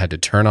I had to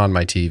turn on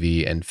my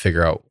TV and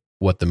figure out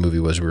what the movie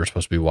was we were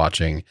supposed to be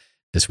watching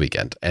this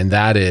weekend. And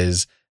that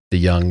is The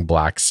Young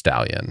Black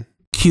Stallion.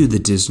 Cue the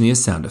Disney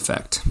sound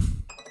effect.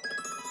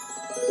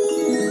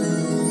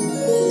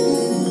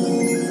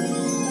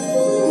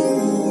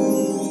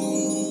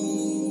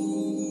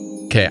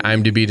 Okay,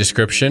 IMDb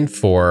description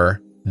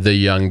for The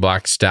Young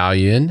Black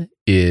Stallion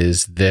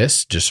is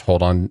this. Just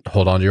hold on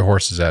to your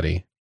horses,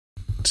 Eddie.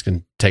 It's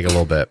going to take a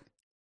little bit.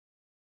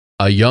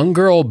 A young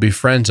girl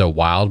befriends a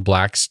wild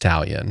black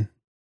stallion.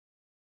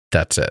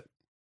 That's it.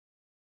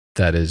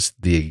 That is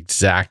the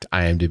exact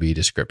IMDb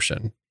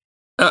description.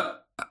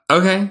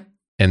 Okay.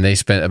 And they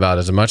spent about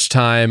as much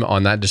time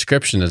on that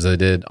description as they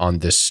did on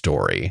this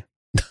story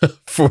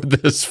for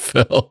this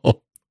film.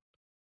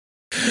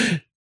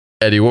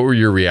 Eddie, what were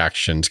your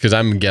reactions? Because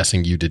I'm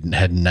guessing you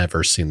had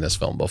never seen this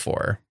film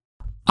before.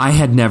 I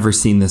had never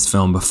seen this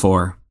film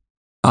before.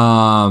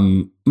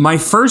 My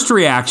first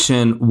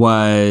reaction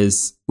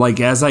was like,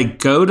 as I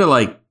go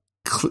to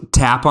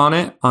tap on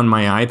it on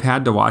my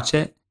iPad to watch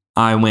it,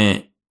 I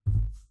went,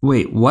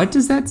 wait, what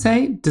does that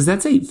say? Does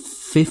that say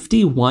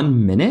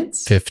 51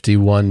 minutes?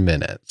 51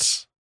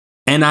 minutes.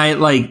 And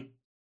I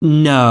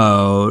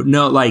no,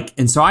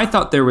 and so I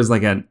thought there was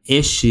an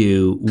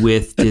issue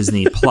with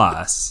Disney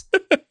Plus.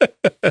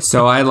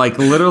 So I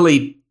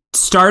literally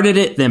started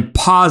it, then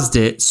paused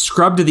it,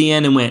 scrubbed to the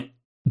end and went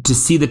to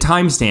see the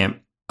timestamp.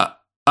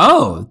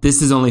 Oh,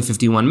 this is only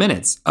 51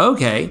 minutes.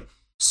 Okay.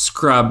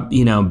 Scrub,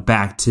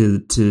 back to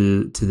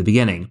the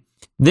beginning.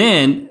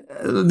 Then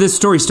this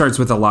story starts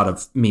with a lot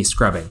of me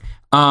scrubbing.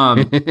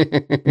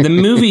 The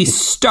movie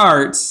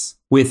starts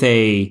with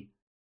a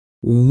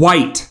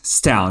white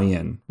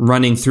stallion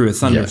running through a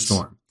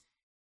thunderstorm.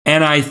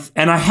 Yes.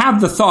 And I have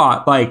the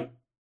thought I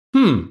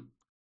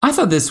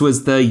thought this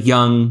was the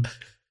young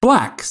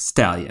black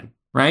stallion,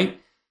 right?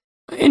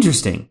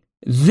 Interesting.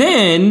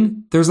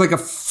 Then there's a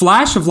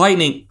flash of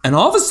lightning and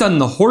all of a sudden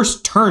the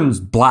horse turns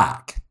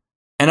black.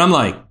 And I'm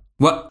like,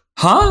 what?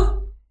 Huh?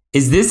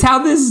 Is this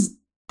how this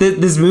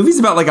movie's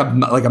about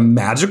a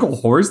magical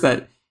horse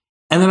that,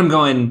 and then I'm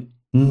going,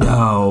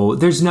 no,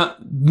 there's not,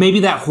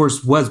 maybe that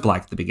horse was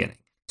black at the beginning.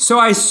 So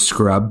I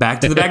scrub back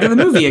to the back of the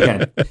movie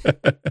again.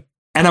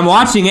 And I'm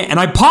watching it and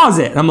I pause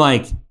it and I'm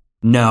like,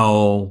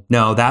 no,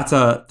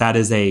 that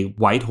is a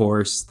white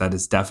horse. That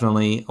is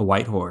definitely a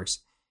white horse.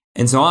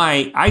 And so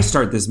I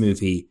start this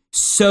movie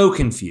so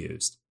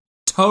confused.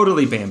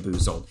 totally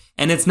bamboozled.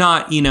 And it's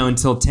not,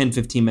 until 10,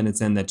 15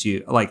 minutes in that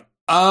you like,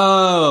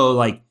 oh,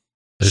 like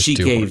There's she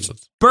gave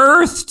horses.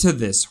 birth to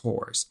this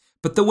horse.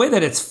 But the way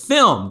that it's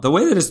filmed, the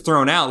way that it's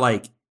thrown out,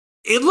 like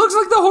it looks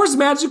like the horse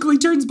magically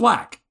turns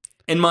black,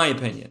 in my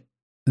opinion.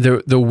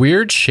 The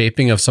weird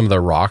shaping of some of the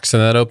rocks in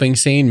that opening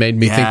scene made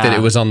me think that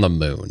it was on the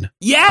moon.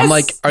 Yes. I'm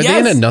like, are they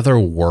in another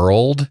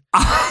world?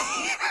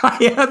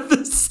 I have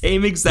the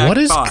same exact What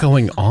is thought.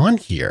 going on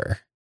here?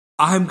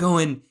 I'm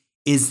going,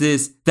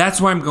 that's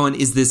why I'm going,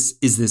 is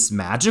this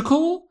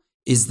magical?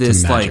 Is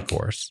this like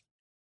horse?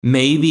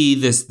 Maybe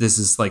this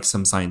is like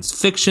some science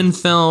fiction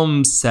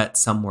film set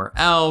somewhere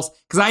else?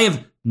 Because I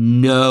have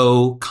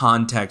no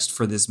context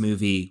for this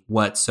movie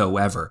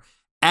whatsoever.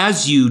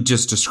 As you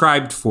just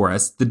described for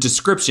us, the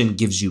description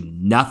gives you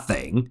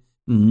nothing.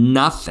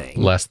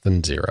 Less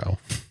than zero.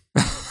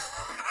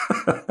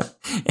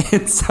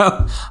 And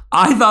so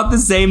I thought the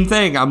same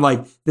thing. I'm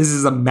like, this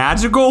is a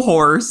magical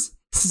horse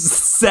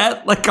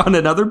set like on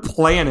another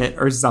planet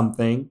or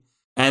something.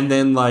 And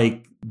then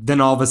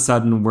all of a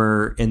sudden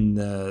we're in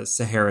the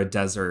Sahara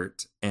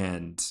Desert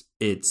and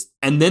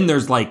then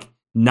there's like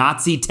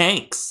Nazi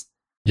tanks.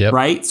 Yep.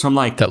 Right. So I'm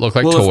like, that look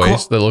like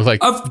toys. That look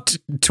like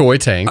toy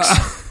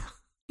tanks.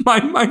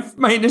 My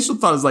initial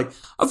thought is like,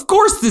 of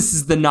course this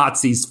is the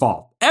Nazis'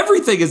 fault.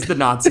 Everything is the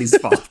Nazis'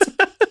 fault.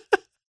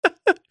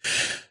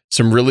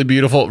 Some really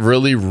beautiful,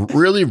 really,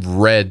 really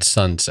red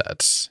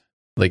sunsets.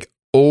 Like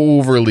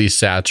overly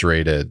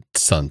saturated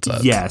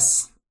sunsets.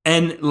 Yes.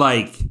 And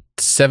like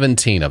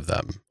 17 of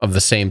them of the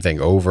same thing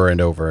over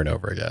and over and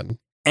over again.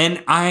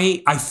 And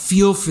I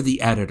feel for the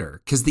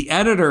editor, because the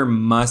editor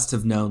must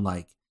have known,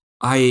 like,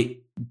 I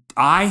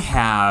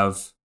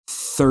have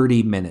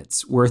 30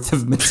 minutes worth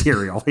of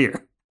material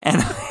here. And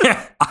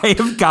I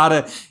have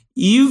gotta,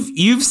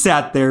 you've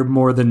sat there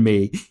more than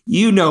me.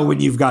 You know when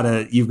you've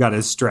gotta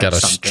stretch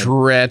something.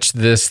 Stretch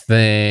this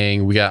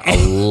thing. We got a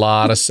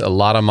lot of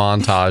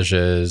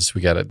montages we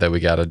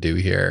gotta do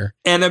here.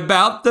 And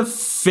about the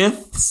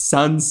fifth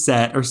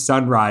sunset or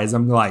sunrise,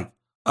 I'm like,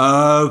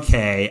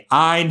 okay,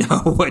 I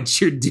know what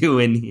you're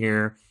doing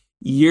here.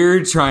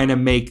 You're trying to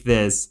make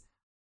this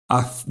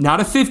not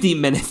a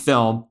 50-minute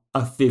film,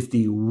 a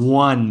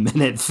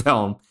 51-minute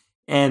film.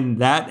 And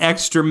that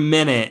extra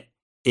minute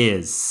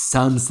is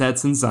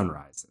sunsets and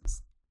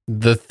sunrises.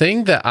 The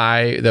thing that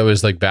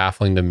was like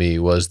baffling to me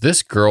was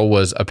this girl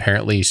was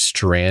apparently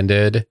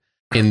stranded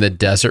in the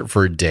desert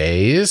for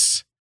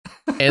days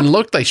and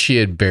looked like she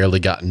had barely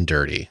gotten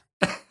dirty.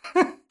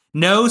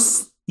 No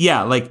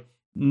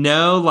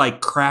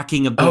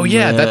cracking of the Oh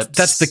yeah, lips.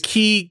 that's the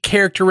key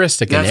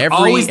characteristic That's in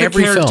always the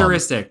every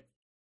characteristic. film.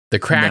 The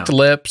cracked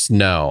lips,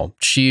 no.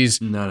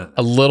 She's a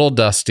little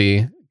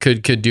dusty.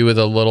 Could do with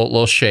a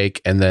little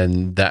shake, and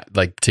then that,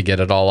 like, to get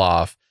it all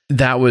off.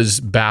 That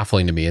was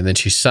baffling to me. And then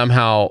she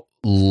somehow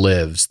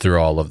lives through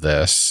all of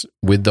this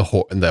with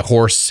the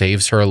horse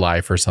saves her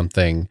life or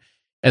something.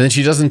 And then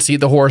she doesn't see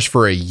the horse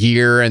for a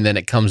year, and then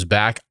it comes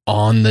back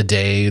on the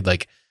day,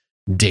 like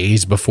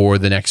days before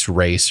the next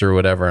race or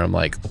whatever. I'm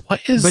like, what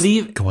is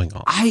going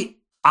on?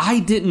 I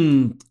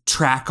didn't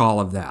track all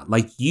of that.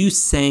 Like, you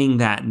saying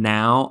that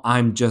now,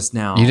 I'm just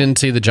now. You didn't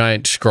see the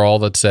giant scroll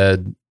that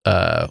said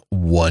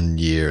 1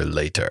 year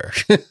later.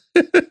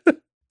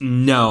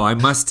 No, I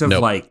must have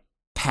like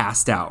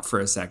passed out for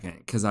a second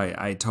because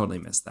I totally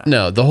missed that.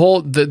 No,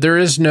 there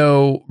is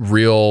no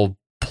real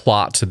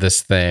plot to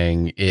this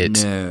thing.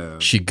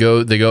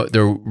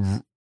 They're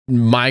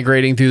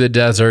migrating through the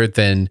desert,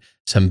 then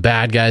some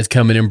bad guys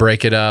come in and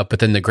break it up, but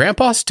then the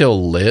grandpa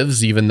still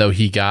lives, even though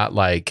he got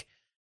like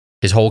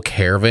his whole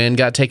caravan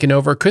got taken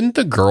over. Couldn't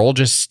the girl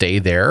just stay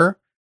there?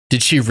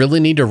 Did she really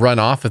need to run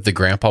off if the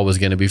grandpa was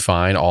going to be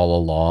fine all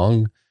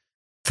along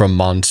from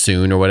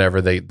Monsoon or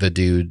whatever the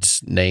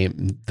dude's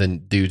name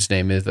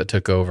is that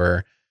took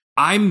over?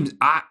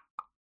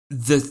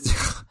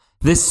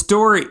 This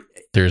story,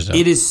 there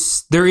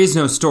is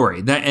no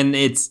story and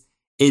it's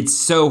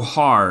so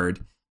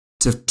hard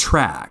to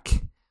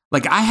track.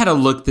 Like, I had to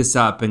look this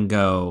up and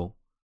go,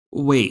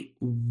 wait,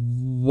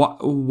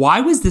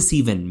 why was this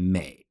even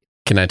made?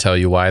 Can I tell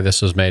you why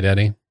this was made,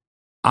 Eddie?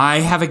 I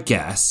have a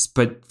guess,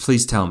 but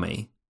please tell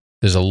me.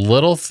 There's a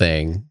little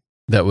thing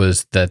I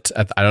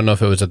don't know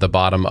if it was at the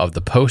bottom of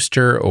the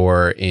poster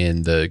or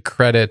in the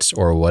credits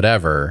or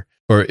whatever,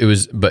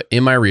 but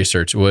in my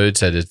research, what it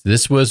said is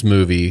this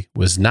movie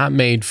was not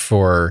made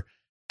for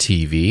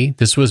TV.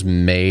 This was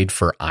made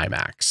for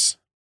IMAX.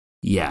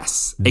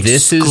 Yes.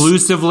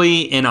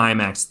 Exclusively in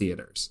IMAX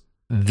theaters.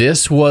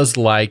 This was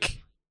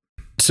like,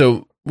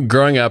 so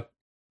growing up,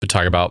 we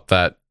talk about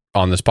that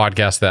on this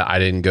podcast, that I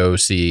didn't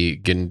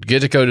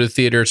get to go to the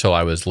theater till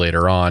I was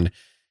later on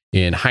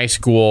in high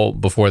school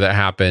before that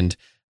happened.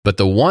 But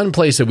the one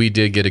place that we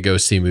did get to go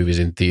see movies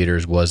in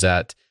theaters was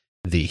at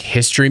the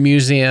History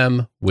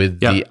Museum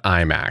with the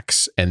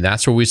IMAX. And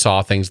that's where we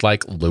saw things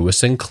like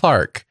Lewis and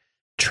Clark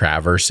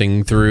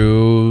traversing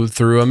through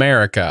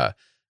America.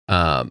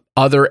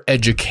 Other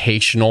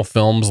educational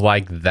films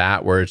like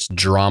that, where it's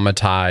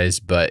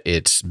dramatized, but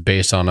it's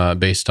based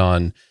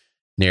on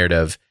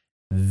narrative.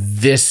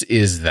 this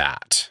is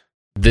that.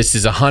 This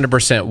is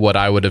 100% what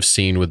I would have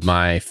seen with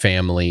my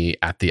family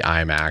at the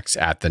IMAX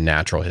at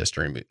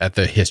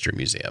the History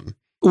Museum.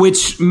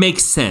 Which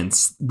makes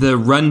sense. The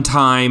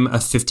runtime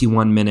of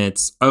 51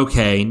 minutes.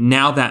 Okay,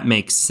 now that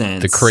makes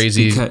sense. The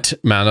crazy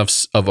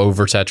amount of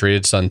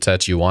oversaturated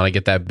sunsets. You want to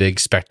get that big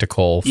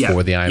spectacle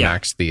for the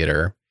IMAX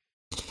theater.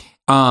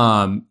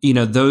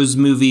 Those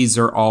movies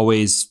are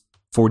always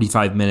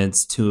 45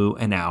 minutes to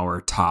an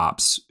hour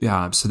tops.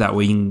 So that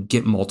way you can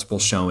get multiple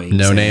showings.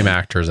 No name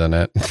actors in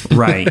it.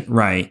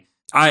 Right.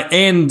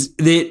 And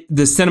the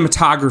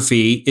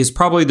cinematography is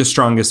probably the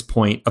strongest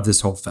point of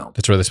this whole film.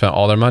 That's where they spent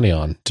all their money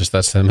on, just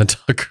that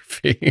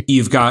cinematography.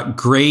 You've got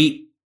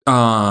great,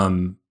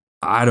 I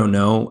don't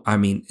know. I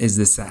mean, is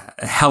this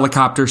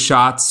helicopter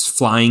shots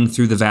flying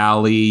through the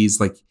valleys,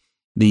 like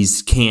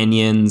these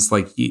canyons?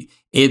 Like it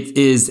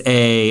is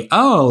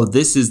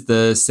this is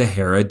the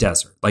Sahara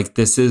Desert. Like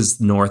this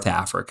is North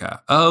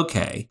Africa.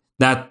 Okay,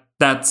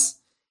 that's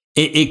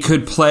it.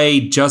 Could play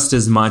just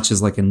as much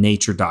as like a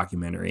nature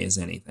documentary as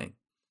anything.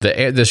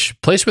 The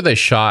place where they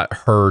shot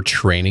her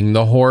training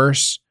the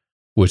horse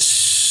was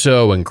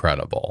so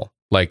incredible.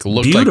 Like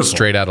looked Beautiful. Like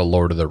straight out of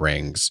Lord of the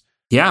Rings.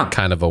 Yeah.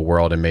 Kind of a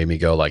world, and made me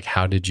go like,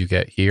 how did you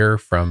get here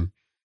from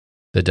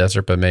the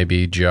desert, but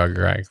maybe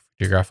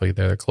geographically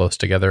they're close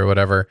together or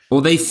whatever.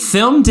 Well, they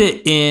filmed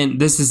it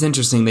this is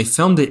interesting. They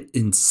filmed it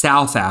in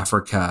South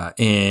Africa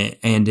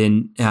and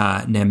in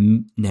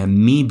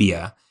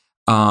Namibia,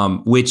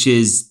 which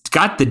is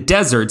got the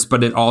deserts,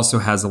 but it also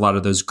has a lot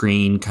of those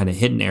green kind of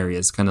hidden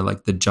areas, kind of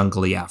like the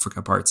jungly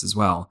Africa parts as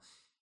well,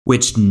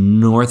 which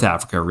North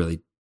Africa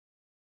really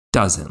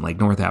doesn't. Like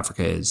North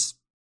Africa is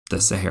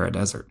the Sahara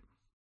Desert.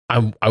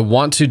 I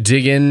want to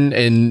dig in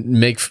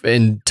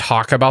and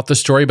talk about the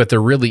story, but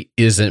there really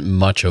isn't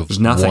much of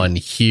one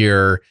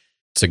here.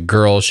 It's a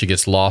girl. She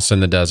gets lost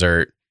in the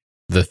desert.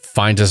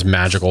 Finds this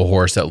magical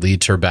horse that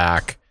leads her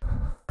back.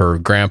 Her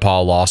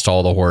grandpa lost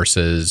all the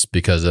horses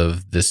because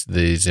of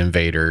these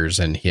invaders,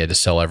 and he had to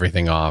sell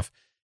everything off.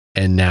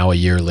 And now a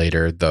year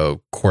later, the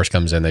horse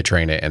comes in, they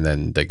train it, and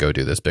then they go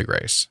do this big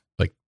race.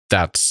 Like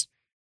that's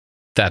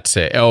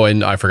it. Oh,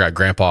 and I forgot,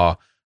 grandpa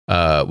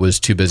was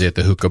too busy at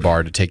the hookah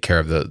bar to take care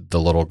of the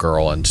little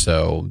girl, and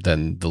so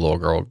then the little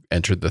girl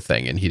entered the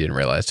thing, and he didn't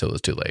realize till it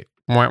was too late.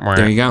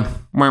 There you go.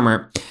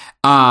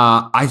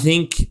 I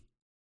think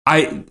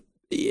I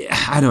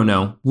don't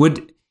know.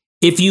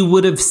 If you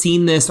would have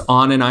seen this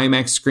on an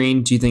IMAX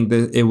screen, do you think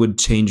that it would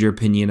change your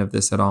opinion of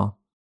this at all?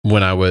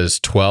 When I was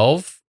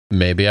 12,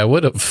 maybe I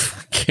would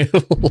have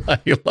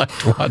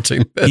liked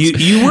watching this.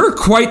 You were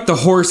quite the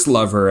horse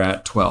lover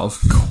at 12.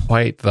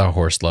 Quite the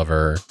horse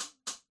lover.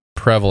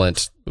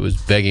 Prevalent. It was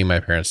begging my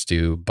parents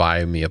to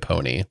buy me a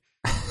pony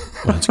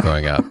when I was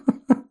growing up.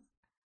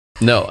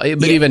 No,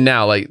 but even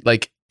now,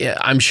 like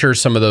I'm sure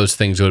some of those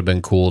things would have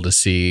been cool to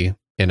see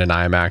in an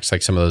IMAX,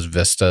 like some of those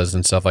vistas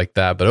and stuff like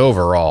that. But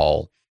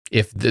overall,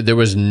 if there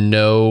was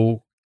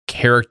no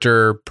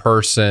character,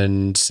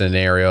 person,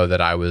 scenario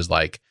that I was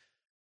like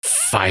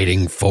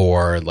fighting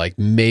for, like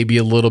maybe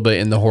a little bit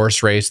in the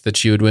horse race that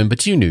she would win,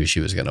 but you knew she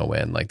was going to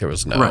win. Like there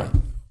was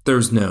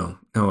there's no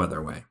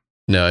other way.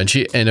 No,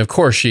 and of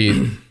course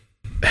she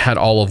had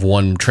all of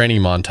one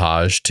training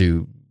montage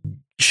to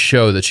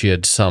show that she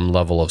had some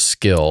level of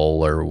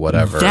skill or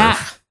whatever.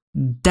 That's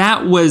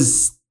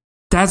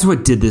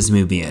what did this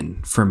movie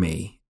in for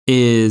me,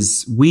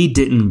 is we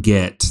didn't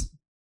get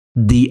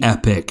the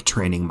epic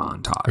training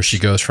montage. Where she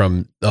goes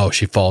from,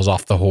 she falls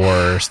off the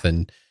horse,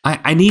 then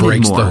I needed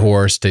breaks more. the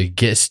horse to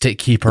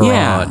keep her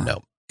on.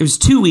 No. It was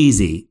too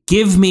easy.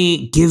 Give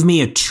me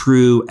a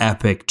true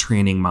epic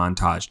training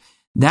montage.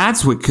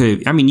 That's what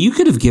you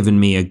could have given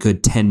me a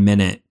good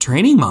 10-minute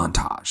training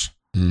montage.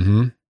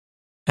 Mm-hmm.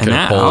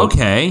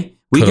 And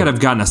we could have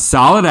gotten a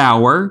solid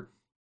hour.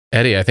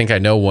 Eddie, I think I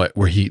know where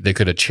they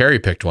could have cherry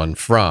picked one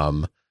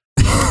from.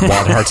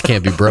 Wild Hearts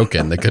Can't Be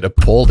Broken. They could have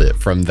pulled it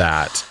from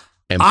that.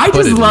 And I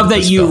just love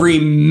that you film.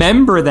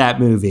 remember that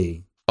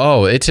movie.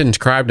 Oh, it's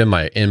inscribed in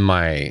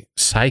my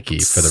psyche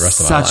for the rest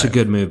of my life. Such a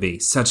good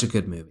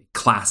movie.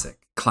 Classic.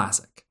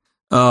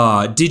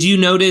 Did you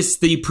notice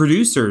the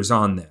producers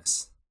on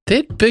this? They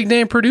had big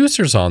name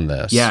producers on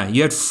this. Yeah,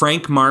 you had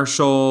Frank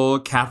Marshall,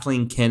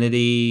 Kathleen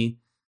Kennedy,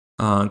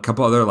 a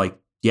couple other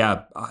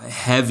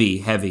heavy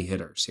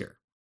hitters here.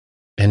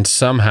 And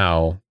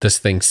somehow this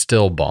thing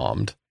still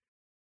bombed.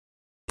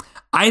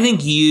 I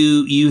think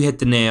you hit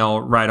the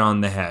nail right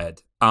on the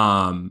head.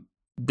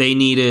 They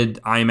needed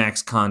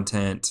IMAX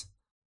content.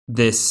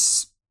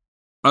 This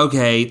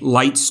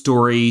light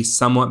story,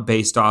 somewhat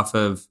based off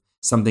of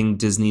something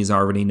Disney's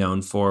already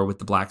known for with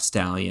the Black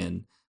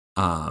Stallion.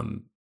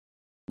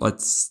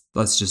 Let's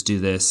just do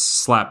this,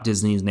 slap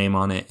Disney's name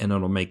on it, and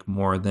it'll make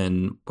more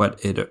than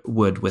what it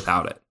would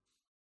without it.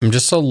 I'm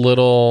just a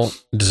little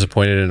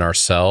disappointed in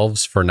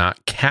ourselves for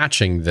not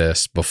catching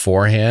this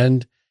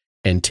beforehand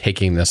and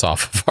taking this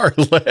off of our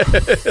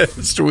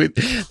list. There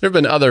have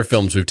been other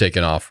films we've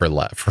taken off for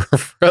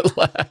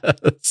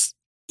less.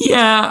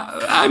 Yeah,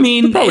 I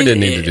mean, Probably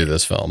didn't need to do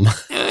this film.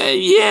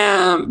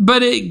 Yeah,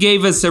 but it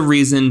gave us a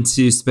reason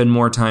to spend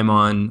more time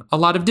on a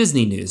lot of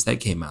Disney news that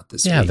came out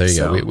this week. Yeah, there you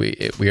go.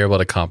 We were able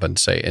to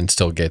compensate and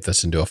still get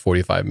this into a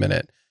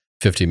 45-minute,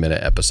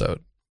 50-minute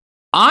episode.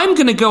 I'm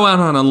going to go out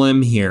on a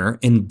limb here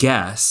and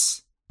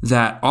guess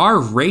that our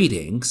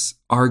ratings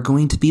are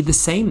going to be the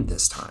same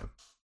this time.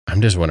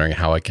 I'm just wondering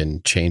how I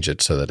can change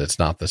it so that it's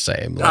not the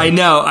same. I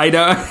know.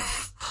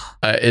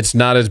 It's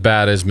not as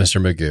bad as Mr.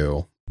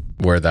 Magoo,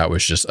 where that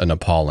was just an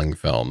appalling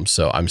film.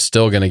 So I'm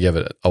still going to give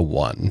it a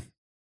 1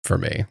 for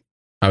me.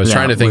 I was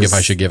trying to think if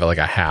I should give it like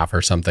a half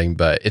or something,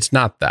 but it's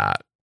not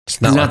that. It's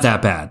not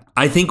that bad.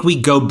 I think we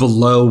go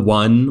below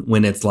 1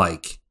 when it's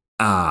like,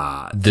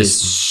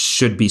 this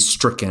should be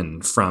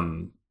stricken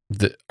from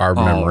our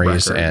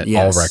memories and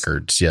all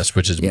records. Yes,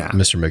 which is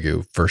Mr.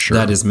 Magoo for sure.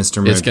 That is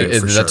Mr.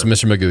 Magoo. That's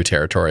Mr. Magoo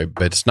territory,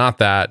 but it's not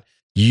that.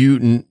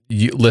 You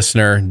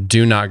listener,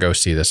 do not go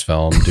see this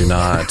film. Do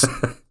not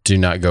do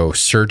not go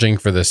searching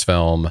for this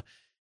film.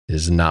 It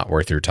is not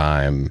worth your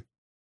time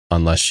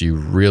unless you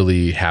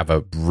really have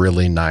a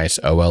really nice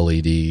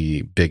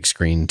OLED big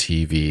screen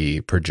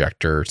TV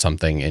projector or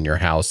something in your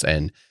house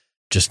and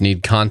just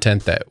need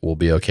content that will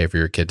be okay for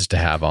your kids to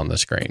have on the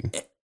screen.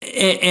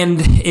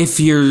 And if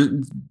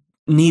you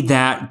need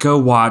that, go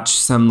watch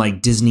some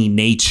like Disney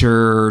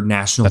Nature,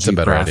 National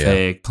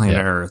Geographic,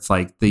 Planet Earth.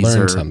 Like these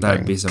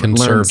that'd be something.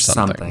 Learn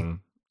something.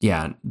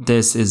 Yeah,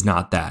 this is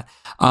not that.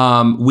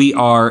 We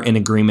are in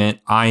agreement.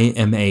 I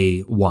am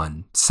a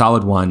 1,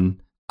 solid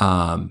 1.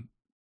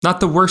 Not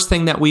the worst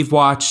thing that we've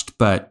watched,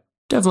 but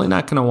definitely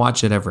not going to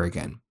watch it ever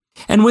again.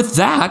 And with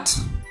that,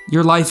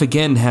 your life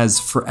again has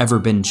forever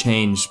been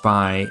changed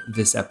by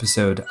this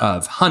episode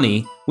of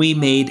Honey, We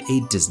Made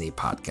a Disney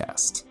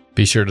Podcast.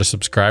 Be sure to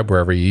subscribe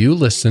wherever you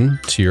listen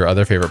to your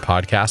other favorite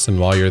podcasts. And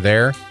while you're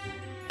there,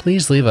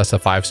 please leave us a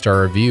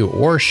 5-star review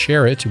or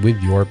share it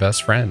with your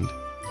best friend.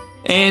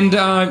 And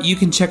you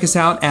can check us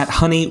out at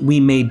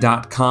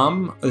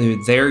honeywemade.com.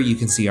 There you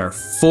can see our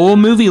full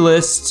movie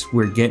list.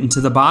 We're getting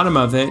to the bottom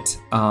of it,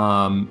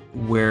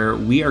 where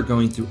we are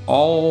going through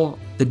all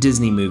the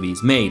Disney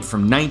movies made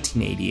from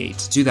 1988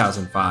 to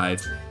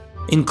 2005,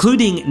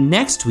 including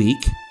next week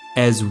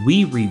as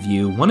we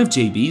review one of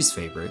JB's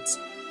favorites,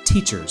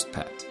 Teacher's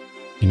Pet.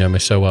 You know me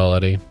so well,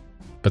 Eddie,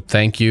 but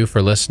thank you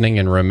for listening.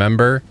 And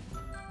remember,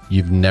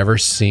 you've never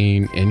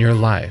seen in your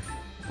life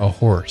a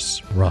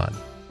horse run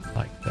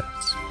like this.